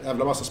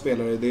jävla massa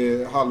spelare. Det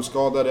är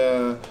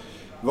halvskadade,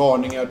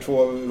 varningar,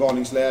 2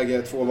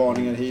 varningsläge, 2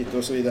 varningar hit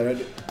och så vidare.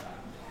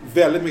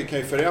 Väldigt mycket kan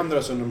ju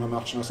förändras under de här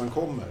matcherna som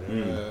kommer.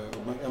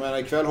 Jag menar,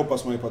 ikväll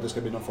hoppas man ju på att det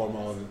ska bli någon form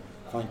av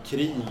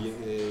krig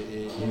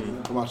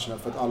på matcherna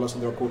för att alla ska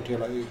dra kort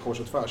hela kors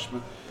och tvärs.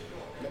 Men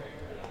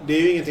det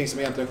är ju ingenting som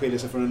egentligen skiljer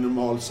sig från en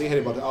normal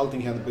serie, bara att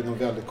allting händer på en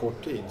väldigt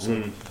kort tid.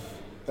 Så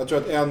jag tror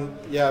att en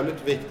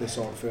jävligt viktig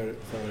sak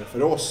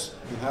för oss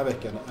den här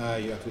veckan är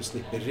ju att vi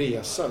slipper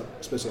resa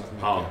speciellt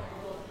mycket. Ja.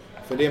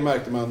 För det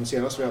märkte man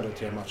senast vi hade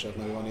 3 matcher,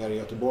 när vi var nere i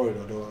Göteborg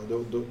det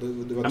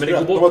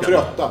var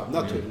trötta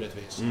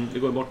naturligtvis. Det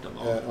går bort den.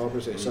 Ja,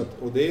 precis. Så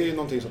och det är ju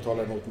någonting som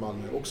talar emot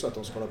Malmö också, att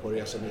de ska hålla på och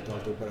resa lite och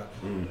alltihopa där.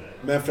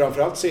 Men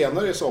framförallt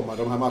senare i sommar,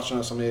 de här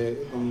matcherna som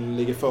de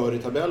ligger före i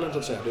tabellen så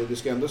att säga. Det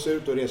ska ändå se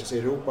ut att resa sig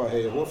i Europa,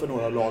 hej och hå för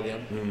några av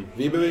lagen.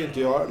 Vi behöver inte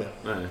göra det.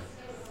 Nej.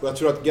 Och jag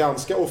tror att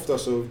ganska ofta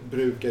så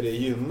brukar det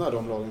gynna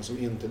de lagen som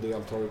inte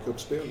deltar i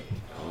cupspelet.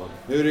 Ja.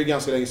 Nu är det ju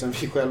ganska länge sedan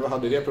vi själva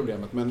hade det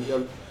problemet, men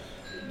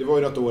det var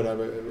ju något år där,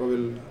 det var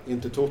väl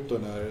inte Toto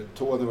när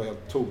Tony var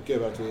helt tokig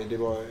över att det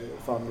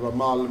var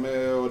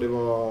Malmö och det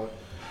var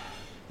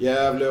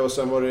Gävle och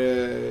sen var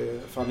det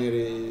nere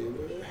i,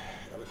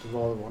 jag vet inte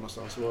var det var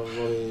någonstans,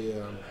 var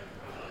i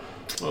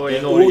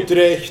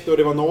Utrecht och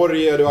det var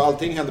Norge, det var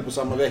allting hände på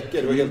samma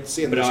vecka, det var helt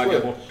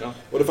sinnessjukt.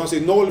 Och det fanns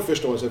ju noll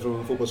förståelse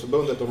från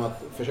fotbollsförbundet om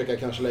att försöka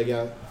kanske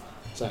lägga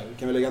så här,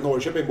 kan vi lägga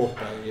Norrköping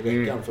borta i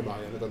veckan för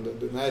Bayern,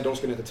 utan nej, de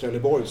ska ner till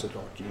Trelleborg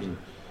såklart.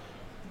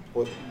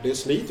 Och det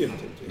sliter ju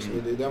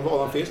naturligtvis. Den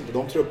varan finns inte,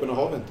 de trupperna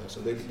har vi inte. Så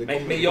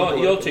men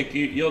jag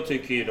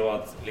tycker ju då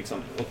att liksom,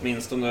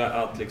 åtminstone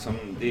att liksom,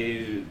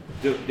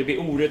 det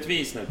blir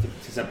orättvist när till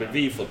exempel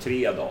vi får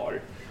 3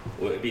 dagar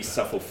och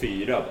vissa får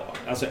 4 dagar.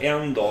 Alltså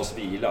en dags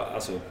vila,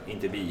 alltså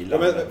inte vila. Ja,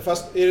 men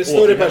fast i det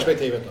större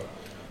perspektivet då.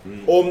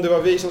 Om det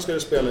var vi som skulle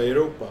spela i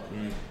Europa,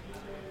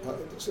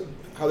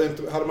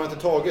 hade man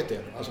inte tagit det.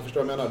 Alltså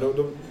förstår jag menar?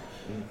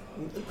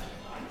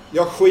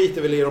 Jag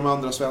skiter väl i de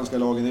andra svenska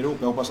lagen i Europa.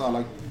 Jag hoppas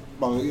alla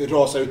bara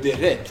rasar ut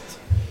direkt.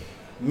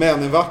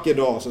 Men en vacker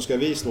dag så ska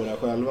vi stå där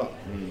själva.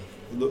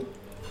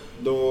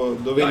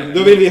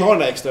 Då vill vi ha den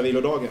där extra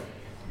vilodagen.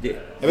 Jag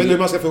vet inte hur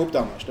man ska få ihop det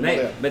annars.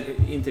 Nej, men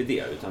inte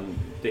det, utan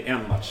det är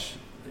en match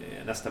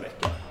nästa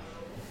vecka.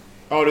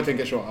 Ja, du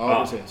tänker så.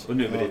 Ja, precis. Och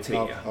nu är det 3.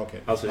 Okay.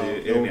 Alltså,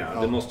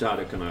 det måste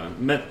jag kunna...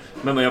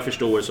 Men vad jag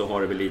förstår så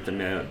har det väl lite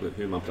med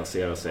hur man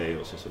placerar sig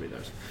och så vidare.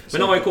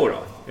 Men AIK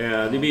då?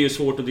 Det blir ju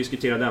svårt att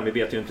diskutera den. Vi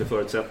vet ju inte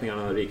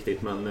förutsättningarna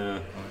riktigt, men...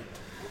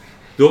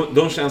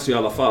 De känns ju i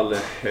alla fall,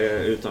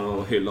 utan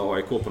att hylla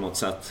AIK på något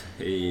sätt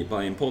i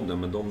Bayern-podden,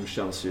 men de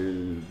känns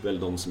ju väl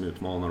de som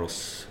utmanar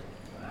oss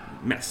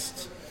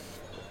mest.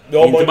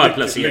 Ja, inte bara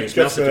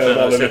placeringsmässigt, utan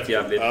de har sett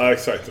jävligt... Ja,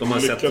 exakt. De har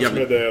lyckats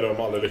med det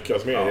de aldrig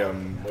lyckats med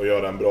igen och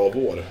göra en bra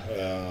vår.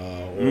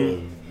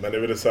 Men det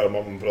är väl så här, om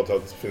man pratar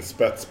att det finns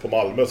spets på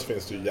Malmö så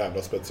finns det ju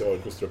jävla spets i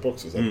AIK-strupp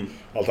också. Så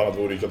allt annat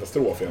vore ju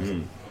katastrof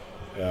egentligen.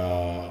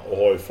 Och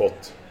har ju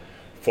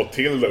fått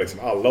till det liksom.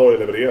 Alla har ju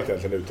levererat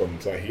egentligen, utom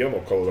så här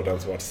Henok har varit den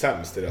som varit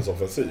sämst i deras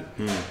offensiv.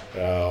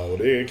 Och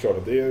det är klart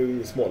att det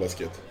är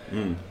småläskigt.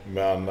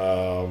 Men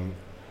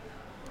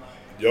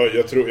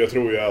jag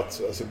tror ju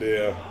att alltså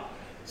det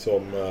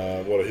som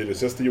våra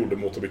hyresgäster gjorde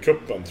mot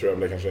Obi-cupen tror jag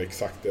väl kanske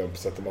exakt det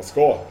sättet man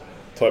ska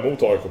ta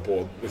emot AIK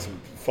på. Liksom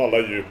falla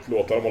djupt,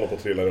 låta dem hålla på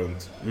att trilla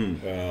runt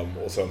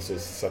och sen så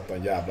sätta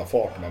en jävla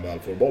fart när man väl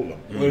får bollen.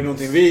 Och är det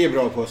någonting vi är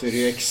bra på så är det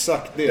ju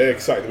exakt det.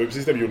 Exakt, det var ju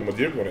precis det vi gjorde mot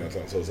Djurgården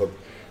egentligen. Så att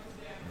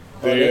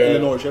eller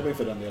Norrköping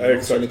för den delen.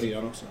 Exakt. Lite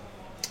grann också.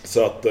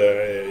 Så att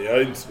jag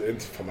är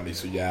inte fan, man är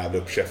så jävla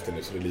uppkäften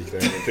nu så det liknar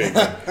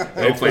ingenting.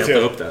 Jag får äta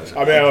upp det här.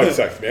 Ja, men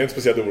exakt, men jag är inte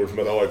speciellt orolig för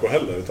med AIK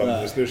heller,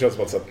 utan just nu känns det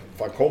som att så här,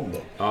 fan kom då.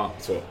 Ja.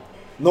 Så.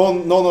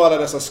 Någon av alla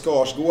dessa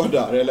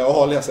Skarsgårdar,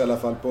 eller alias i alla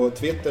fall, på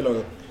Twitter låg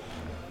upp.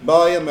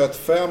 Bayern möt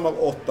 5 av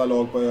 8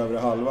 lag på övre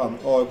halvan.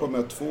 AIK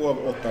möt 2 av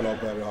 8 lag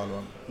på övre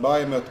halvan.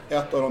 Bayern möt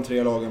 1 av de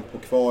 3 lagen på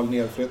kval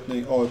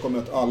nedflyttning. AIK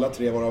möt alla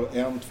 3 varav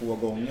 1-2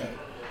 gånger.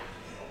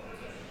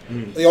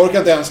 Jag orkar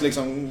inte ens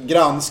liksom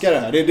granska det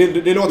här.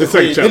 Det låter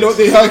skit.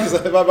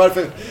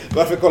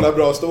 Varför kolla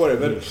bra story?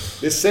 Men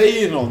det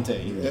säger ju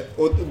någonting.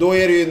 Och då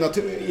är det ju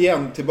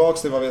igen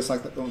tillbaks till vad vi har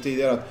sagt om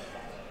tidigare, att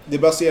det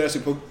baseras ju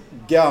på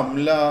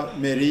gamla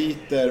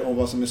meriter om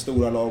vad som är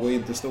stora lag och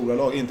inte stora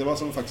lag, inte vad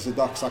som faktiskt är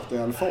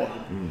dagsaktuell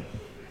form.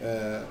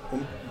 Och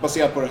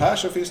baserat på det här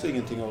så finns det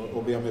ingenting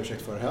att be om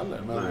ursäkt för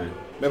heller.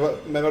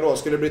 Men vadå,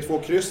 skulle det bli 2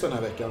 kryss den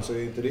här veckan så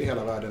är inte det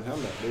hela världen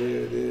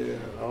heller.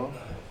 Ja.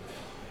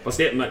 Fast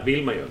det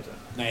vill man ju inte.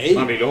 Nej.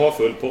 Man vill ju ha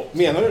full pott.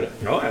 Menar du det?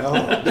 Ja.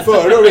 Det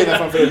föredrar att vinna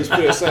framför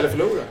kryssa eller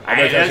förlora.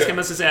 Nej, jag ska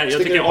mest säga.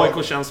 Jag tycker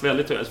AIK känns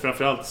väldigt tungt.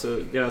 Framförallt så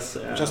deras...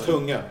 känns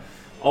tunga.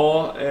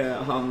 Ja,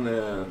 han...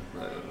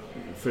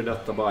 för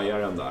detta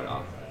bajaren där...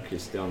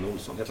 Christian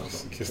Olsson heter han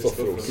så.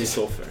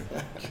 Kristoffer.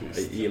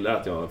 Jag gillar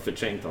att jag har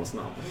förträngt hans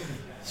namn.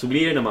 Så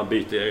blir det när man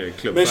byter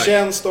klubb. Men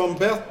känns de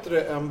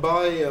bättre än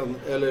Bayern,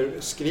 eller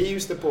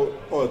skrivs det på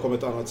AIK på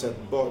ett annat sätt?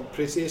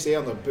 Precis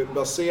igen då,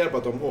 baserat på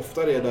att de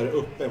oftare är där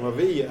uppe än vad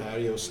vi är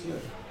just nu.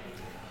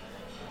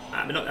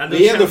 Nej, men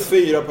det är ändå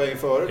 4 poäng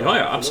före.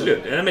 Ja, absolut.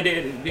 Nej, men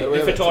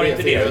det förtar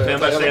inte det. Utan jag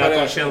bara säger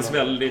att de känns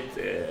väldigt...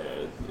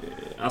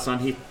 alltså han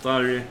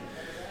hittar...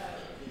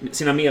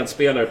 sina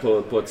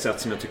medspelare på ett sätt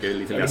som jag tycker är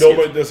lite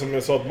läskigt. Det som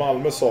jag sa att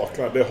Malmö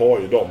saknar, det har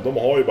ju de. De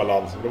har ju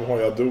balansen. De har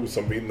ju Adu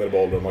som vinner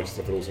bollen och de har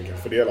Kristoffer Olsson som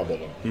kan fördela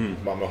bollen.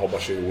 Malmö har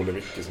Bashir och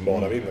Olevicki som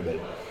bara vinner bollen.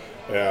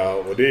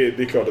 Och det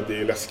är klart att det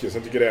är läskigt.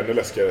 Sen tycker jag det är ännu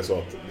läskigare så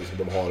att liksom,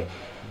 de har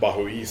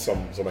Bahoui som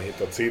har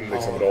hittat sin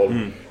liksom,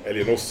 roll.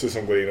 Elienossi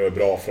som går in och är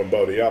bra från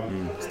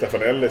början.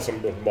 Stefanelli som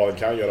uppenbarligen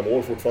kan göra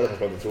mål fortfarande,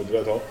 fast man inte trodde det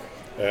ett tag.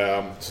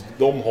 Så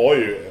de har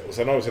ju, och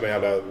sen har de sina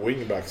jävla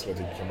wingbacks som jag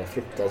tycker kan vara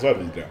fruktansvärt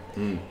vidriga.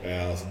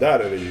 Så där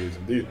är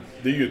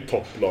det är ju ett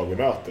topplag vi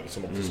möter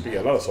som också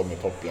spelar som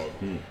ett topplag.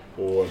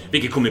 Och,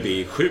 vilket kommer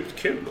bli sjukt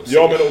kul också.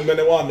 Ja, men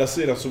å andra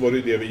sidan så var det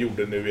ju det vi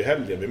gjorde nu i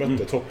helgen. Vi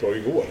mötte topplag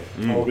igår.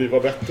 Och vi var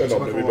bättre än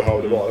dem när vi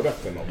behövde vara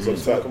bättre än dem.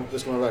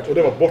 Och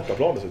det var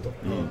bortaplan dessutom.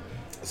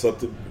 Så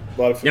att,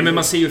 ja, men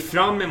man ser ju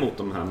fram emot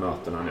de här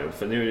mötena nu.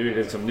 För nu är det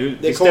liksom...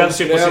 det är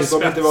konstgräs,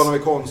 de inte var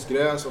vid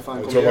konstgräs. Och fan,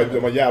 jag tror de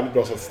var jävligt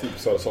bra statistik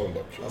så säsongen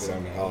dock.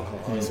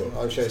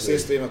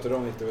 Sist vi mötte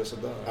dem gick det väl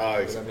sådär. Ja,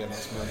 exakt.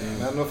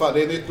 Men vad fan, det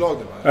är ett nytt lag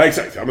nu. Ja,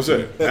 exakt. Ja, men så är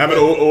det. Nej, men,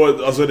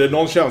 och alltså, det är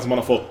någon känsla man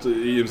har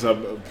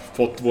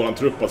fått våran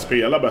trupp att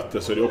spela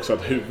bättre, så är det också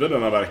att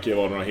huvudena verkar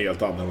vara några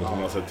helt andra än vad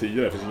man har sett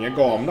tidigare. Det finns inga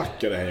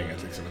gamnackar i det här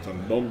gänget liksom,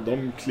 utan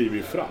de kliver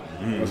ju fram.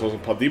 Men så som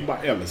Padibba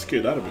älskar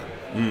ju derbyn.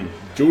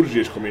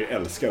 Djurdjic kommer ju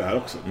älska det här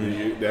också.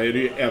 Det här är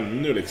ju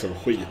ännu liksom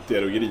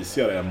skitigare och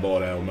grisigare än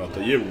bara att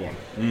möta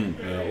Djurgården.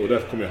 Och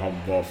därför kommer han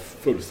vara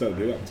fullständigt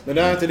briljant. Men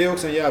är inte det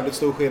också en jävligt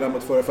stor skillnad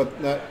mot förra? För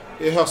att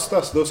i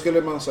höstas då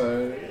skulle man så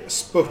här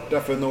spurta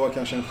för att nå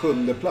kanske en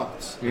 7:e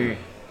plats.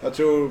 Jag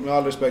tror, med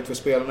all respekt för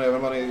spelarna, även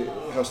om man i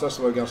höstas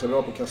var ganska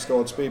bra på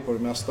kaskadspy på det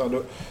mesta,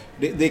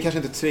 det kanske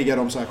inte triggar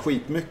dem så här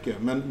skitmycket.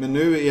 Men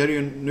nu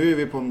är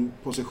vi på en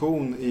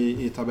position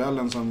i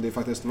tabellen som det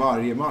faktiskt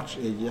varje match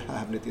är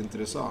jävligt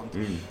intressant.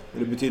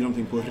 Det betyder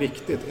någonting på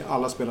riktigt i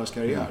alla spelares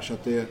karriär. Så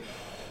att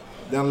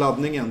den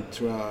laddningen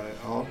tror jag,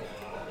 ja.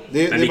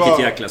 Men vilket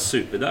jäkla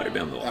superderby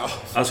ändå. Ja.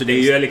 Alltså det är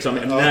ju liksom,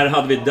 när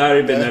hade vi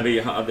derby när vi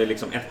hade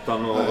liksom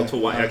 1:an och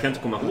 2:an? Jag kan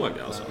inte komma ihåg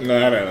det alltså.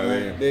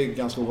 Nej. Det är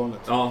ganska ovanligt.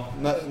 Ja.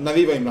 När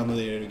vi var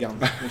inblandade i det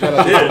ganska.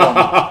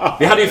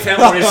 Vi hade ju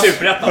 5 år i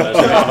superettan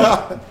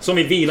som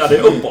vi vilade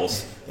upp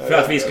oss. För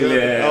att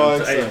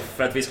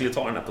vi skulle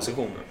ta den här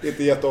positionen. Det är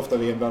inte jätteofta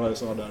vi är inblandade i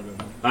sådana derby.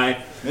 Nej.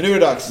 Men nu är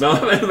det dags.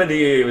 Men det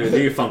är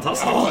ju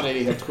fantastiskt. Ja, det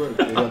är helt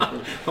sjukt.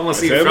 Man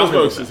ser fram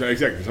emot det.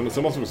 Exakt.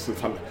 Så måste också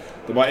falla.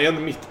 Det var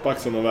en mittback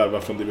som de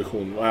värvade från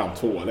division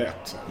 2 eller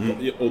 1.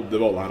 Och det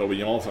var han Robin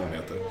Jansson han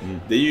heter.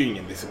 Det är ju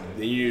ingen liksom,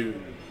 det är ju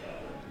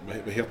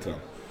vad heter han?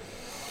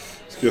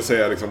 Skulle jag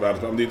säga liksom, det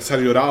är inte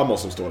Sergio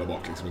Ramos som står där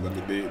bak liksom.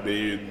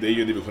 Det är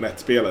ju division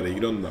 1-spelare i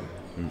grunden.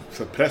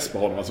 Så press på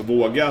honom, alltså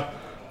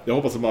jag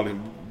hoppas att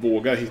man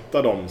vågar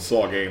hitta de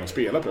svaga grejerna att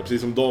spela på.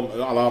 Precis som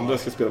alla andra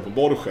ska spela på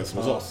Borges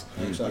hos oss.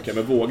 Okej,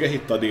 men våga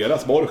hitta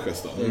deras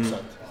Borges då.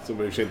 Som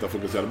vi inte har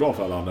fokuserat bra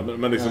för alla andra.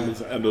 Men liksom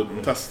ändå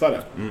testa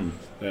det.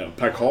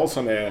 Per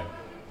Karlsson är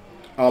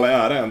alla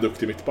ära en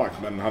duktig mittback.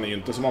 Men han är ju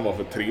inte som han var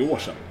för 3 år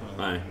sedan.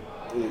 Nej.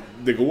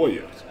 Det går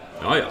ju.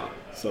 Ja.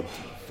 Så att,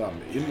 fan,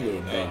 in nu.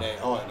 Nej,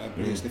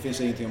 det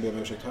finns ingenting att be om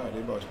ursäkt här. Det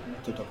är bara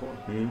att tuta på.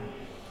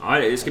 Ja,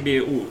 det ska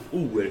bli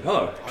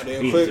oerhört det är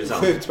en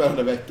sjukt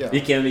spännande vecka.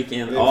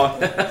 Vilken. Ja.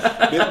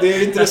 Det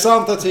är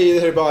intressanta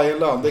tider i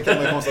Bayernland, det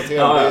kan man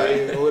konstatera.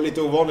 Och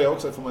lite ovanliga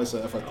också får man ju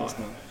säga faktiskt.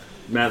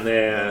 Men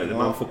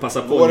man får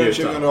passa på åren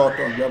 2018,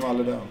 glöm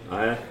aldrig den.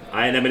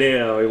 Nej, men det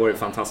har ju varit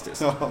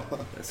fantastiskt.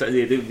 Så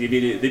det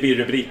blir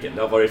rubriken,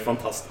 det har varit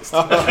fantastiskt.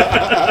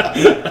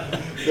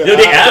 Det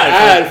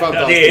är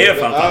fantastiskt. Det är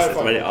fantastiskt.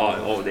 Ja,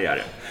 det är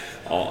det.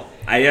 Ja.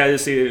 Nej, jag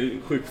ser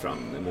sjukt fram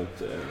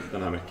emot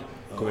den här veckan.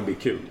 Det kommer bli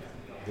kul.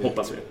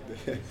 Hoppas vi.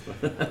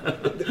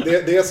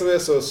 Det som är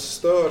så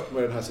stört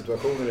med den här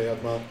situationen är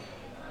att man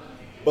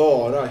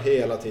bara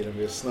hela tiden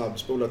vill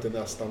snabbspola till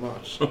nästa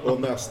match.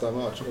 Och nästa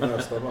match.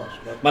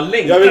 Man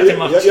längtar till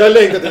matchen. Jag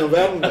längtar till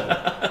november.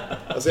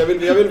 Alltså jag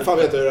vill fan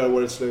veta hur det här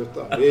året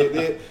slutar.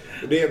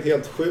 Det är en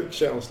helt sjuk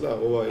känsla att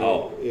vara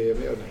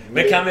med.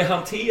 Men kan vi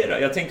hantera?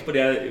 Jag tänkte på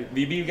det.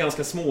 Vi blir ju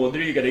ganska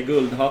smådryga. Det är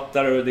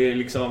guldhattar och det är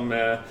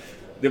liksom...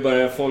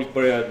 folk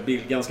börjar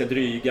bli ganska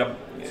dryga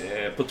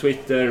på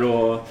Twitter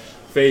och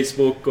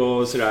Facebook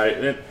och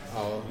sådär.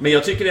 Men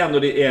jag tycker ändå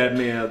det är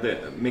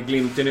med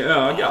glimten i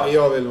ögat. Ja,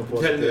 jag vill nog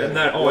på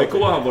när AIK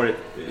har varit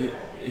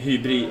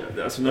hybrid,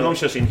 alltså när de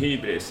kör sin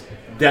hybris,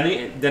 den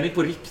är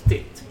på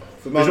riktigt.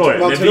 Man tror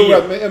att det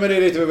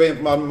är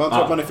lite man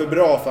tror att man är för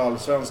bra för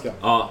allsvenskan.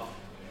 Ja.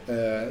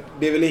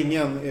 Det är väl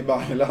ingen i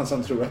Bayernland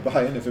som tror att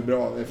Bayern är för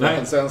bra för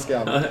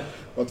allsvenskan.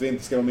 Och att vi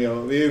inte ska vara med.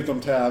 Vi är utom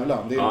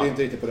tävlan. Det är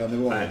inte riktigt på den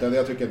nivån. Utan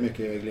jag tycker att mycket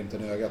är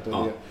glimten i ögat.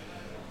 Och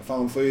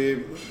fan får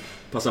ju...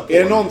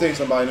 Är det någonting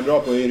som Bayern är bra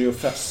på är det ju att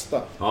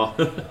festa.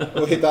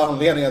 Och hitta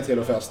anledningar till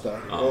att festa.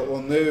 Och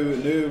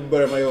nu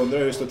börjar man ju undra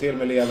hur det står till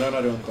med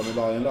levrarna runt om i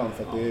Bayernland.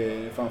 För att det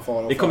är fan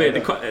fara och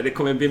det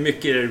kommer bli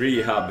mycket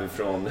rehab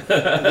från...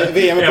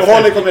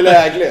 VM-uppehållet kommer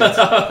lägligt.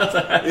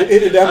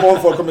 I den mån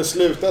folk kommer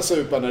sluta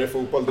supa när det är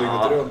fotboll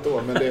dygnet runt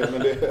då.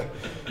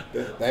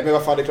 Nej men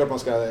vad fan, det är klart man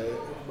ska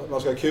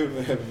ha kul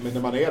med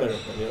när man är där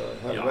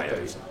uppe.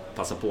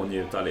 Passa på att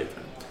njuta lite.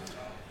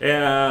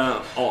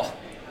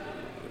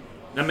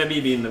 Nej, men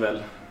vi vinner väl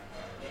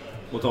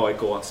mot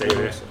AIK, säger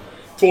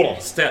vi.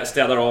 2-0.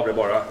 Städar av det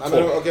bara.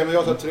 Okej, men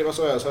jag sa 3, vad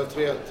sa jag? Jag sa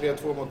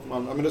 3-2 mot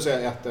Malmö. Men då säger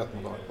jag 1-1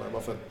 mot AIK,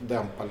 bara för att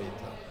dämpa lite.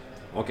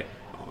 Okej.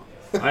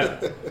 Nej,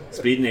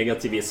 sprid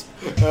negativism.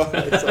 Ja,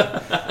 exakt.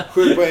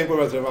 7 poäng på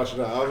de här 3 matcherna.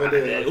 Ja, men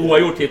det...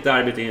 Oavgjort i ett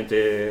derbyt är inte...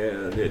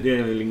 Det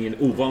är väl ingen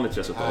ovanligt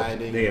resultat.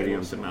 Nej, det är det ju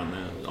inte, men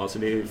alltså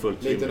det är ju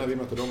fullt lite när vi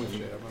mötte dem i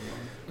flera. Men...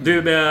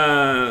 Du,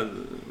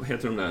 vad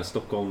heter de där?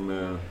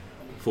 Stockholm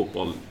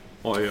fotboll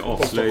har ju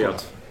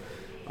avslöjat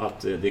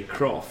att det är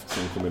Craft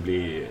som kommer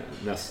bli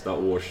nästa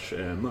års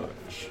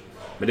merch.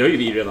 Men det har ju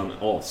vi redan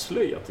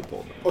avslöjat i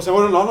podden. Och sen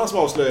var det en annan som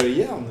avslöjade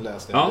igen,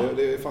 läste jag. Ja.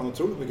 Det är fan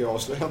otroligt mycket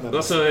avslöjanden.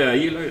 Alltså, jag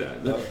gillar ju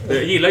det.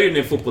 Jag gillar ju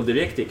när Fotboll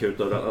Direkt gick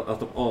ut att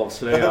de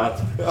avslöjar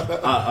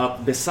att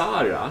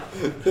Besara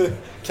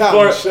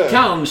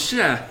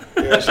kanske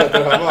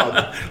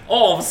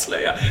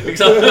avslöja.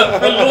 Liksom,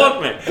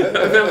 förlåt mig.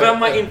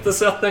 Vem har inte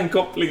sett den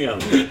kopplingen?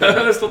 Jag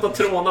har stått och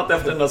trånat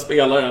efter den där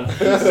spelaren.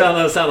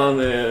 Sen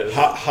han...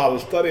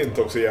 Haltar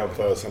inte också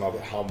jämförelsen att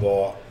han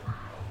var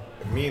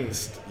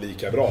minst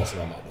lika bra som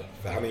Hamad?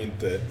 För han är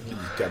inte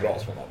lika bra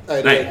som Hamad.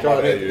 Nej,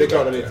 det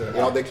klarar inte.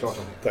 Ja, det är klart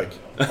han är.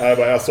 Tack.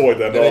 Jag såg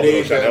den dagen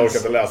och kände jag orkar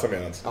inte läsa mer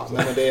än. Ja,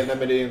 nej,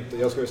 men det är inte,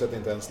 jag skulle säga att det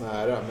inte ens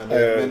nära.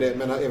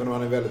 Men även om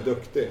han är väldigt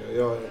duktig.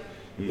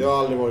 Jag har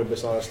aldrig varit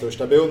Besaras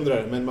största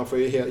beundrare, men man får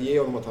ju ge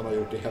honom att han har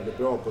gjort det väldigt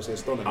bra på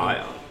sistone. Ja.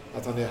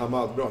 Att han är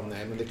Hamad bra,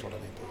 nej, men det är klart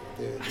han inte.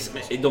 Alltså,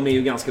 de är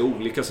ju ganska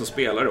olika som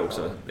spelare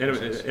också. Är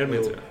de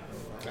inte det?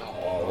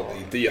 Ja,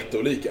 inte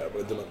jätteolika.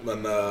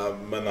 Men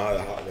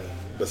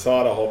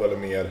Besara har väl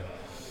mer...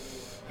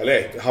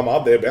 Eller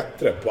Hamad är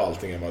bättre på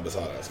allting än vad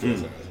Besara skulle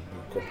säga.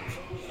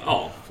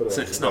 Ja,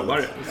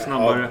 snabbare.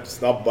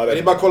 Men det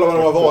är bara att kolla vad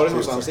de har varit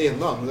någonstans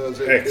innan.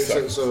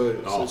 Exakt. Så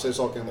är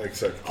saken.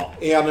 Exakt. Ja.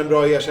 Är han en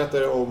bra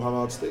ersättare om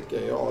Hamad sticker?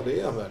 Ja, det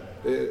är han väl.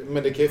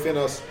 Men det kan ju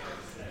finnas...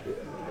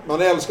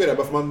 Man älskar det,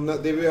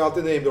 för det är ju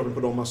alltid namedropping på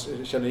dem man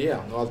känner igen.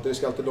 Och det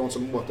ska alltid de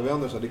som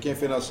återvänder. Så det kan ju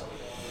finnas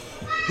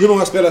hur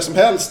många spelare som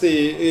helst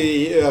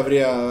i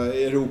övriga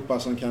Europa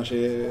som kanske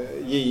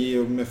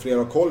JI med flera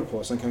har koll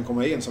på, som kan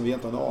komma in som vi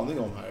inte har en aning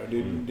om här.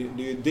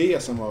 Det är ju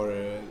det som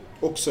har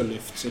också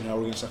lyft den här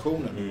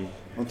organisationen.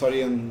 Man tar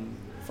in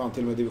fan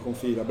till och med division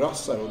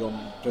 4-brassar och de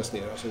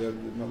presterar. Så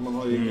man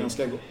har ju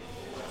ganska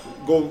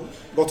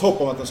gott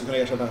hopp om att de ska kunna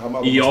ersätta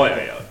Hamad. Ja.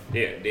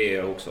 Det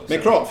är också. Men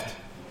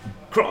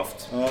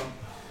Craft? Ja.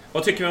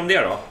 Vad tycker vi om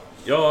det då?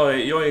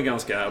 Jag är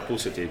ganska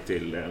positiv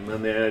till det.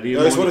 Men det är ju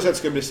jag är svårt att säga att det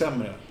ska bli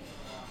sämre.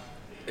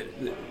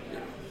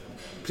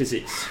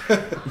 Precis.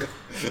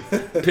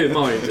 Puma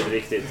har ju inte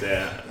riktigt...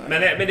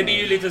 Men det blir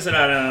ju lite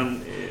sådär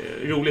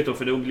roligt då,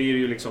 för då blir det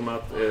ju liksom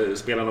att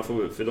spelarna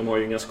får... För de har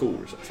ju inga skor,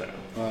 så att säga.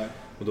 Nej.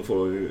 Och då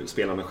får ju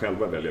spelarna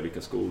själva välja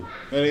vilka skor.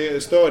 Men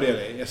det stör det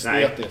dig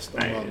estetiskt?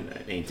 Nej,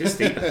 inte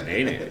estetiskt.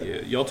 Nej.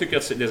 Jag tycker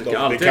att det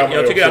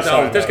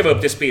alltid ska vara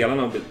upp till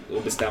spelarna att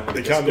bestämma.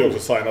 Det kan ju också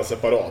signa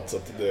separat, så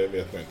att det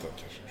vet man inte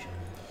kanske.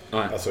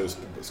 Nej. Alltså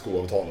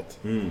skoavtalet.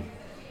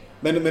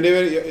 Men det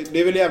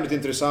är väl jävligt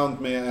intressant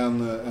med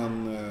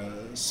en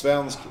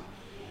svensk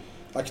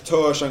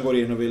aktör som går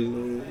in och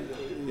vill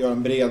göra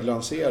en bred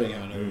lansering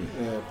här nu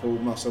på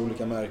massa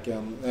olika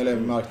märken, eller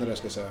marknader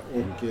ska jag säga.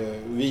 Och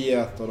vi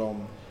är ett av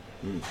dem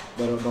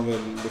där de vill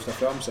lyfta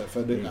fram sig. För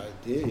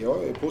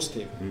jag är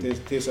positiv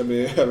tills jag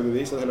blir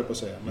överbevisad, höll jag på att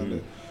säga.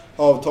 Men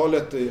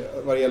avtalet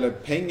vad det gäller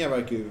pengar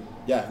verkar ju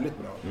jävligt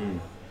bra.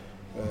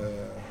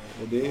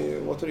 Och det är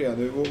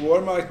återigen,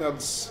 vår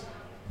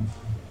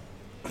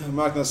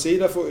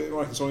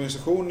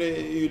marknadsorganisation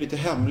är ju lite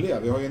hemliga.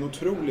 Vi har ju en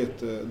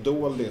otroligt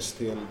doldis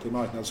till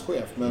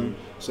marknadschef, men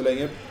så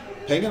länge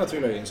pengarna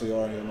trillar in så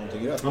gör han ju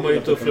någonting rätt. Han var ju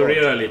ute och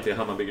florerade lite i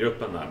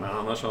Hammarbygruppen där, men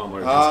annars har han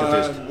varit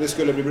ganska tyst. Det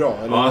skulle bli bra.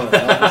 Eller? Ja.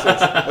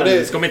 Och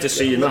det ska man inte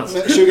synas.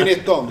 Men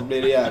 2019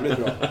 blir det jävligt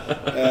bra.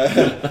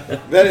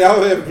 Ja,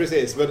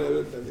 precis.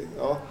 Men,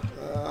 ja,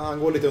 han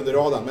går lite under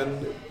radarn, men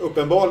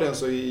uppenbarligen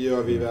så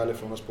gör vi väl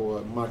ifrån oss på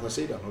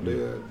marknadssidan. Och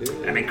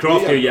men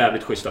Craft är ju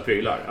jävligt schyssta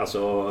prylar.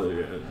 Alltså,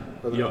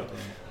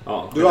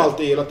 ja, du har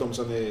alltid gillat dem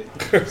sen i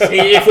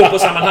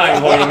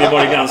fotbollssammanhang har de ju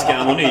varit ganska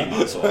anonyma.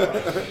 Alltså.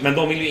 Men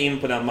de vill ju in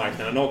på den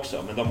marknaden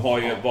också. Men de har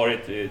ju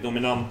varit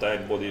dominanta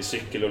både i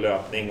cykel och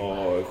löpning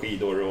och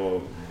skidor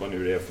och vad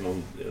nu det är för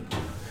någon.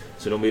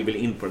 Så de vill väl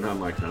in på den här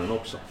marknaden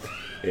också.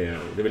 Det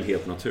är väl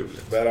helt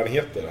naturligt. Vad är han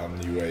heter, han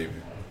New Wave?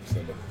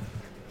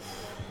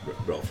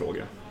 Bra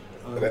fråga.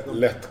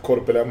 Lätt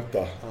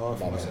korpulenta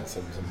mannen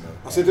som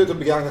han sitter ut och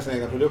begagnar sina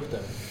egna produkter.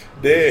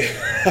 Det är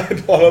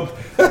han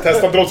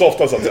testar inte dem så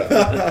ofta, så att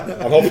säga.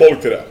 Han har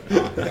folk till det.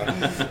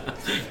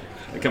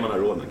 Det kan man ha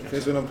råd med.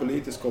 Finns det någon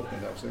politisk koppling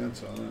där också? Inte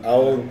så?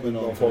 Ja,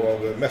 någon form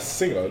av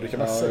mässing då. Lycka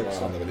mässing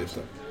han är väl lite.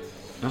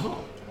 Jaha.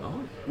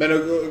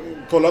 Men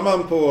kollar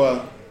man på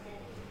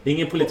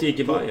ingen politik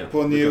i Bayern.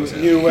 På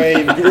New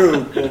Wave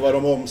Group och vad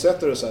de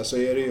omsätter och så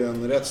är det ju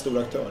en rätt stor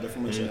aktör, det får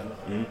man säga.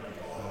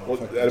 Och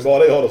är det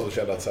bara jag då som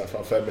känner att så här,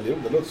 5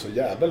 miljoner låter så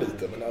jävla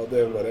lite, men ja, det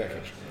är väl vad det är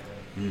kanske.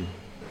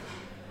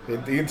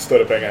 Det är inte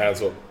större pengar här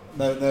så.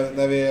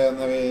 När vi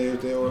är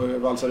ute och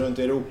valsar runt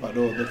i Europa,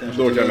 då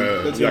kanske då kan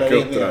det jacka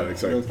upp det där,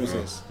 exakt.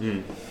 Precis.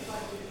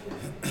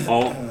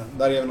 Ja.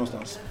 Där är vi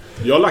någonstans.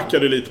 Jag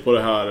lackade lite på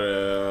det här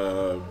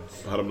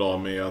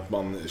häromdagen med att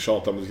man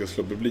tjatar om att vi ska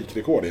slå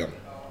publikrekord igen.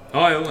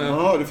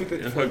 Ja, du fick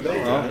lite folk.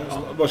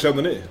 Vad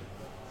känner ni?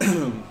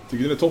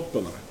 Tycker ni det är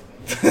toppen?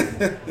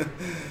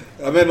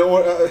 Ja, men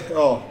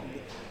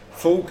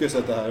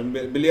fokuset det här,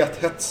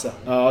 biljetthetsen.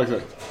 Ja,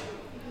 exakt.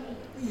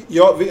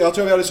 Jag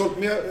tror vi hade sålt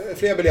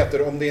fler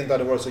biljetter om det inte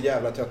hade varit så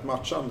jävla tätt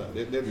matchande.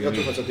 Jag tror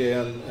faktiskt att det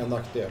är en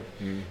nackdel.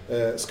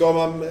 Ska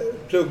man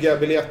plugga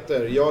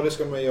biljetter? Ja, det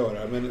ska man göra.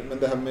 Men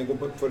det här med att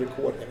gå upp för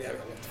rekord, jag vet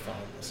fan.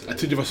 Jag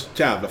tyckte det var så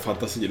jävla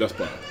fantasilöst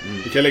bara.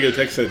 Vi kan lägga ut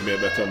texten lite mer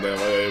bättre om det än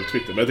vad jag gjort på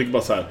Twitter. Men jag tycker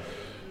bara så här.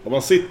 Om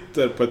man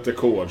sitter på ett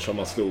rekord som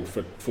man slog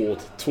för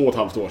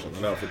 2,5 år sedan,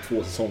 eller för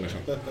 2 säsonger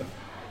sedan.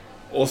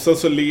 Och sen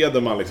så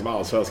leder man liksom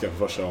allsvenskan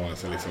för första gången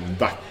sen liksom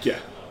Dacke.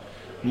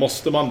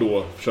 Måste man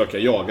då försöka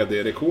jaga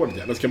det rekordet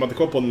igen? Eller ska man inte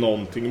komma på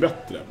någonting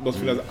bättre? Det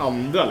måste finnas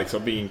andra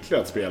liksom vinklar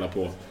att spela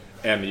på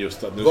än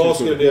just att... Vad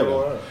skulle det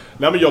vara?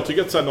 Nej, men jag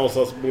tycker att så här,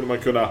 någonstans borde man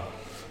kunna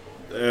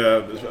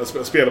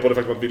spela på det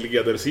faktum att vi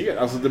leder serien.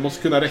 Alltså det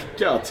måste kunna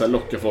räcka att så här,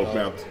 locka folk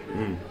med att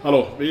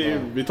hallå,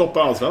 vi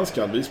toppar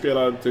allsvenskan. Vi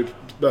spelar typ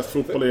bäst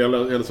fotboll i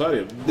hela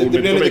Sverige. Det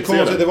blev lite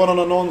konstigt. Det var någon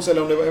annons,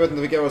 eller om det var, jag vet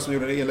inte vilka det var som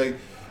gjorde det inlägg.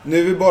 Nu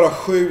är vi bara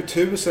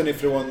 7000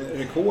 ifrån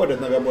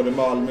rekordet när vi har både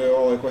Malmö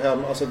och AIK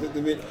hemma. Alltså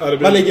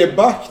man ligger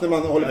back när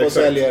man håller på och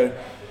säljer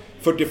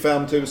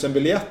 45 000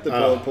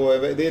 biljetter på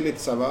det är lite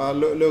så här,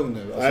 lugn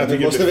nu. Alltså, jag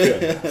tycker måste vi...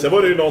 Sen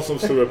var det ju någon som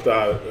stod upp det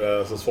här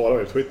som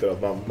svarade på Twitter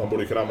att man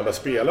borde kunna använda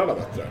spelarna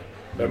bättre.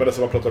 Men det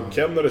som man pratade om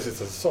Kenner i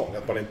sista säsong,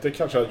 att man inte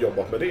kanske har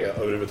jobbat med det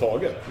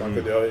överhuvudtaget. Man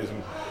kunde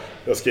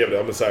jag skrev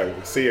det, men så här,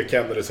 se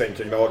Kenner i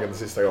sänka Gnagen den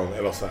sista gången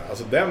eller så här.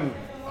 Alltså den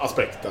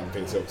aspekten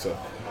finns ju också.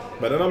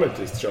 Men den har man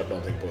inte kört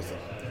någonting på sig.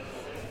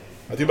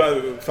 Jag tycker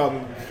bara,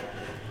 fan,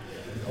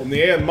 om ni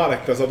är en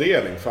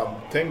marknadsavdelning, fan,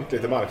 tänk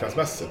lite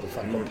marknadsmässigt och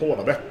fan, kom på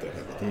något bättre.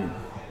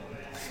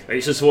 Det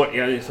är så svårt.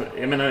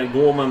 Jag menar,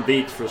 går man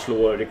dit för att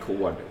slå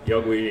rekord?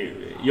 Jag går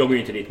ju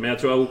inte dit, men jag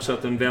tror också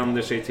att den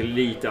vänder sig till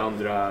lite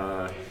andra...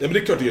 Ja, men det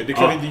är klart det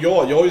är inte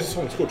jag. Jag har ju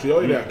säsongskort, så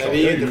jag är ju räknad.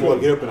 Vi är inte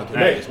målgruppen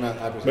naturligtvis.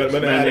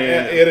 Men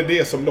är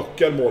det som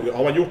lockar mål?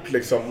 Har man gjort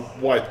liksom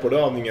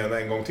whiteboardövningen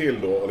en gång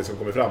till då och liksom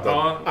kommit fram till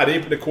det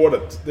är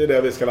rekordet, det är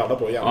det vi ska landa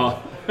på igen.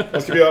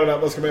 Vad ska vi göra,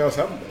 vad ska man göra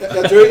sen?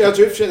 Jag tror i och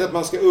för sig att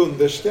man ska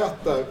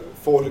underskatta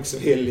folks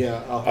vilja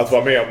att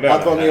vara med om det.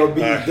 Att vara med och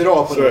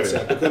bidra på något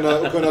sätt.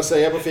 Och kunna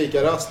säga på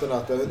fikarasten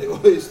att det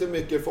är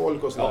mycket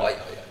folk och sådär.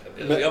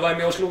 Jag var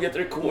med och slog ett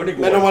rekord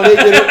igår. Men om man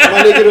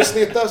ligger och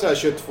snittar så här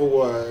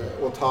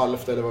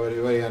 22,5 eller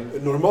vad det är en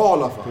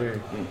normala fall.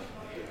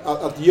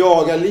 Att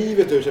jaga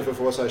livet ur sig för att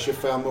få så här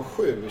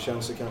 25,7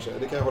 känns det kanske.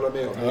 Det kan jag hålla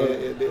med om.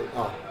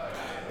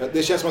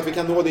 Det känns som att vi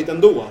kan nå dit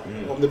ändå.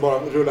 Om det bara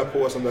rullar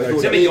på som det har.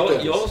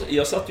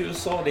 Jag satt ju och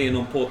sa det i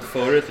någon podd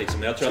förut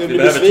liksom. Jag tror att vi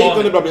behöver ta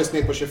om det bara blir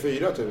snitt på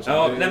 24 000.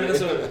 Ja, nej men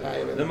alltså,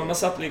 när man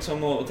satt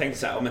liksom och tänkte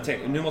så här,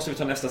 nu måste vi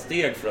ta nästa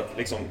steg för att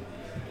liksom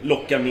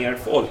locka mer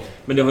folk.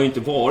 Men det har ju inte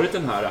varit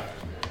den här.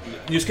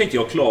 Nu ska inte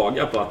jag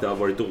klaga på att det har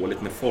varit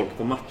dåligt med folk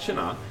på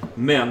matcherna,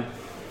 men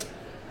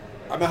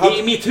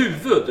i mitt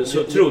huvud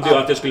så trodde jag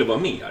att det skulle vara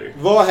mer.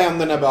 Vad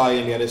händer när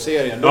Bayern leder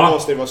serien? Då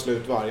måste det vara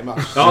slut varje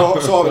match. Så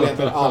har väl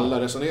egentligen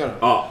alla resonerat.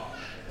 Ja.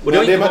 Och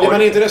det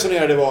man inte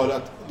resonerade var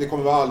att det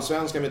kommer vara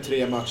allsvenska med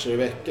 3 matcher i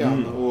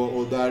veckan.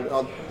 Och där,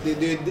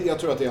 jag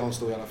tror att det är en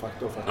stor jävla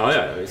faktor faktiskt.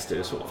 Ja, visst är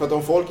det så. För att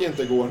om folk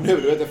inte går nu,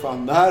 då vet jag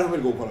fan när de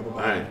vill gå och kolla på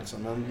Bayern.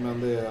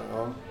 Men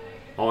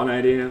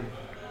det,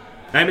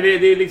 Nej, men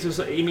det är liksom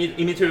så, i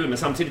mitt huvud, men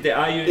samtidigt det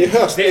är ju...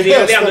 Det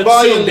är ändå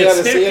ett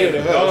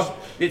sundhetstecken.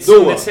 Det är ett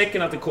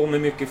sundhetstecken att det kommer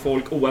mycket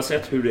folk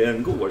oavsett hur det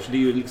än går. Så det är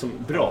ju liksom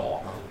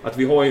bra att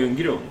vi har ju en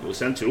grund. Och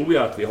sen tror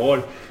jag att vi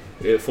har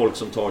folk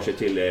som tar sig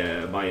till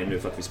Bayern nu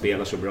för att vi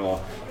spelar så bra.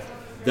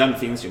 Den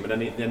finns ju, men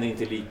den är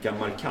inte lika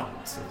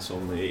markant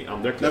som i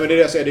andra klubbar. Nej, men det är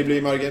det jag säger, det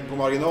blir på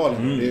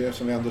marginalen. Det är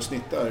som vi ändå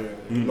snittar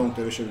långt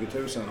över 20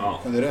 000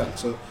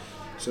 generellt.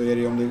 Så är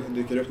det, om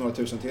det dyker upp några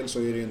tusen till så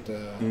är det ju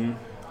inte...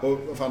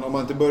 Och fan, om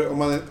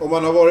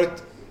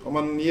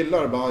man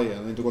gillar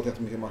Bayern och inte gått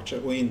jättemycket matcher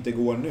och inte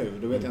går nu,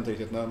 då vet jag inte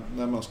riktigt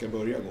när man ska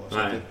börja gå. Så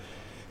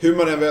hur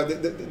man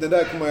det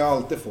där kommer jag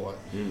alltid få.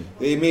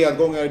 Det är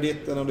medgångar i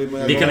ditten och det är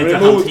medgångar. Vi kan inte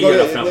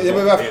hantera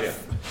framgång.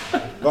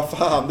 Vad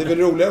fan, det är väl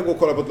roligare att gå och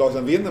kolla på ett lag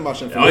som vinner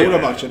matchen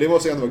förlorar matchen. Det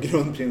måste ändå vara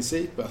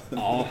grundprincipen.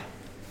 Ja.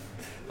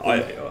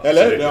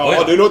 Eller?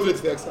 Ja, du låter lite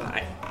tveksam.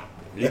 Nej.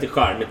 Lite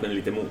charmigt men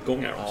lite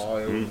motgångar också.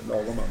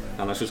 Lagom.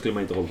 Annars så skulle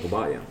man inte hålla på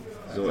Bayern.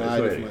 Så, nej,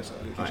 så det är får man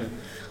säga.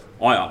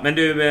 Ja, men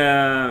du,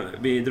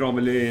 vi drar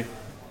väl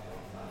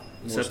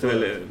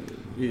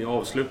vi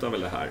avslutar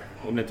väl det här.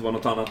 Om det inte var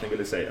något annat ni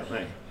ville säga.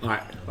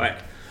 Nej.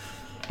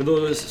 Men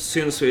då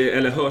syns vi,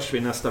 eller hörs vi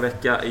nästa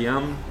vecka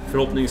igen.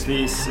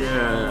 Förhoppningsvis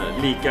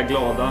lika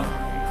glada.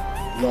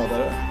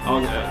 Gladare?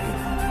 Ja,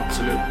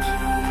 absolut.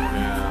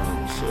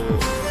 Så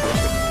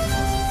hörs vi.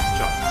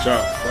 Tja.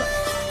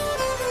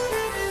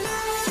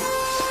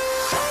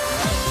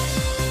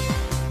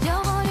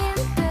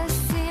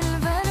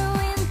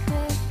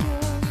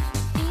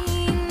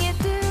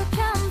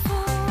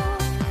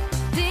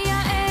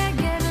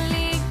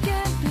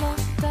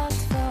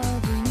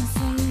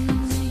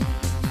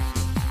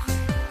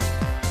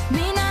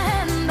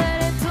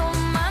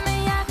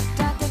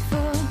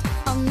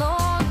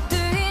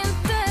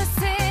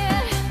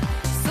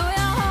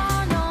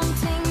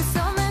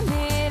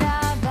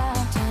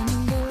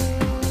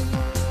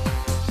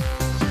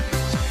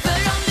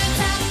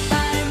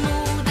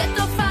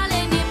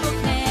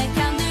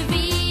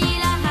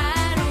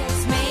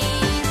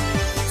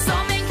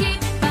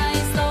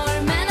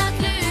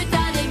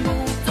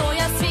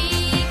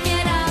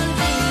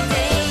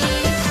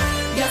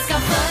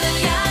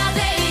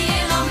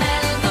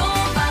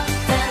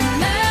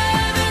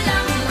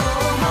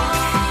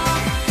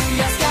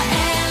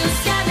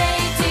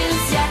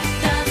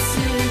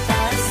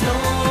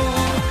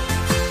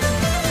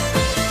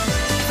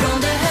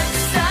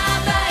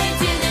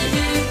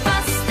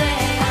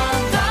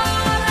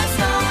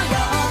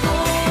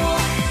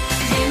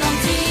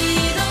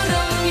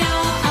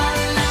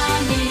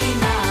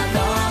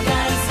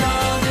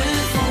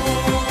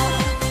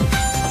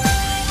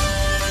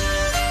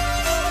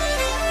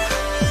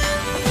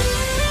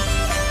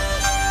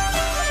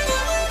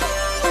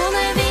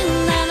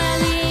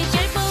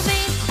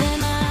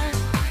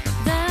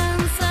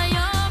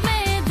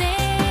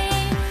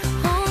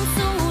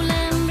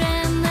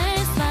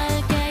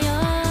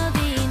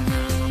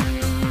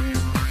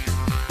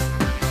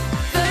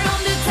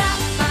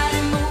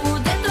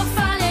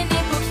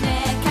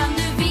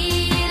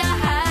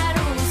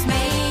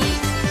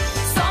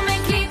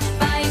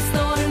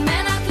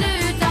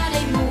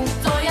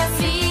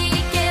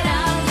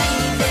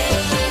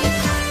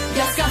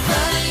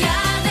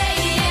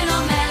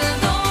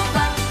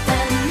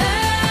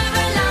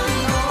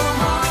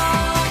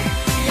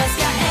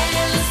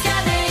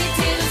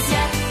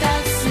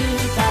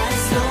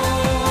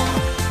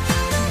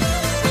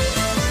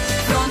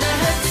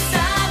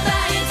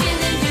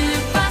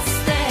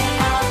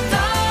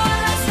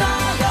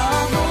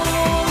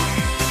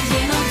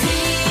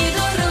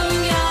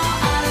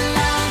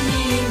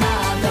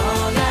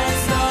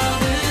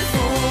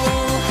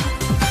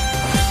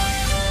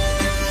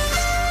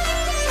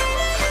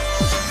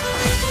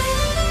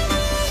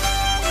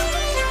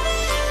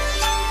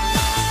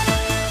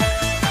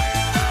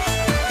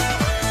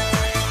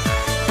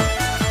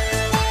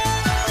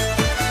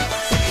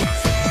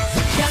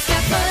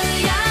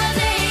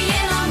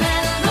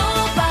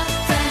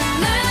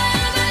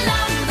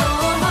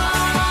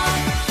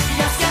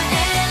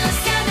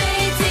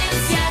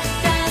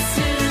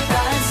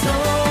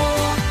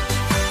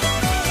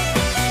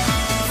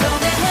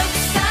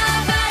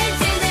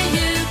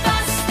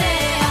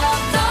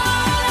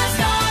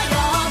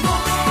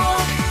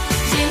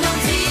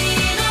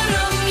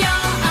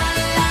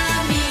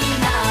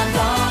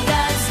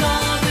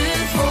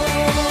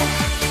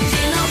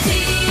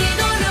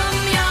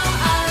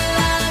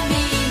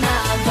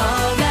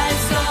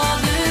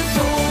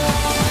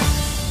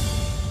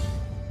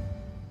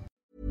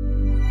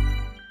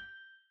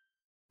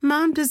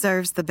 Mom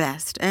deserves the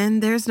best,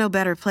 and there's no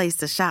better place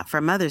to shop for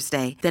Mother's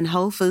Day than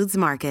Whole Foods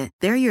Market.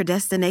 They're your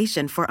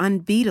destination for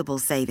unbeatable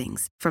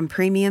savings, from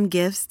premium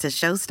gifts to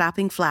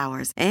show-stopping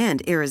flowers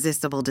and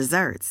irresistible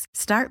desserts.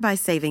 Start by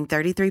saving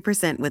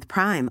 33% with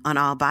Prime on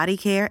all body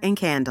care and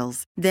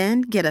candles.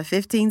 Then get a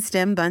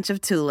 15-stem bunch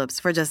of tulips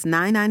for just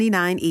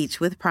 $9.99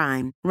 each with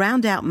Prime.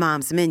 Round out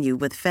Mom's menu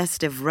with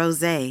festive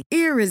rosé,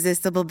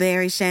 irresistible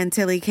berry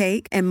chantilly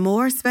cake, and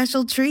more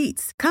special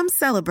treats. Come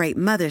celebrate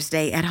Mother's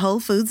Day at Whole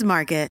Foods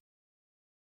Market.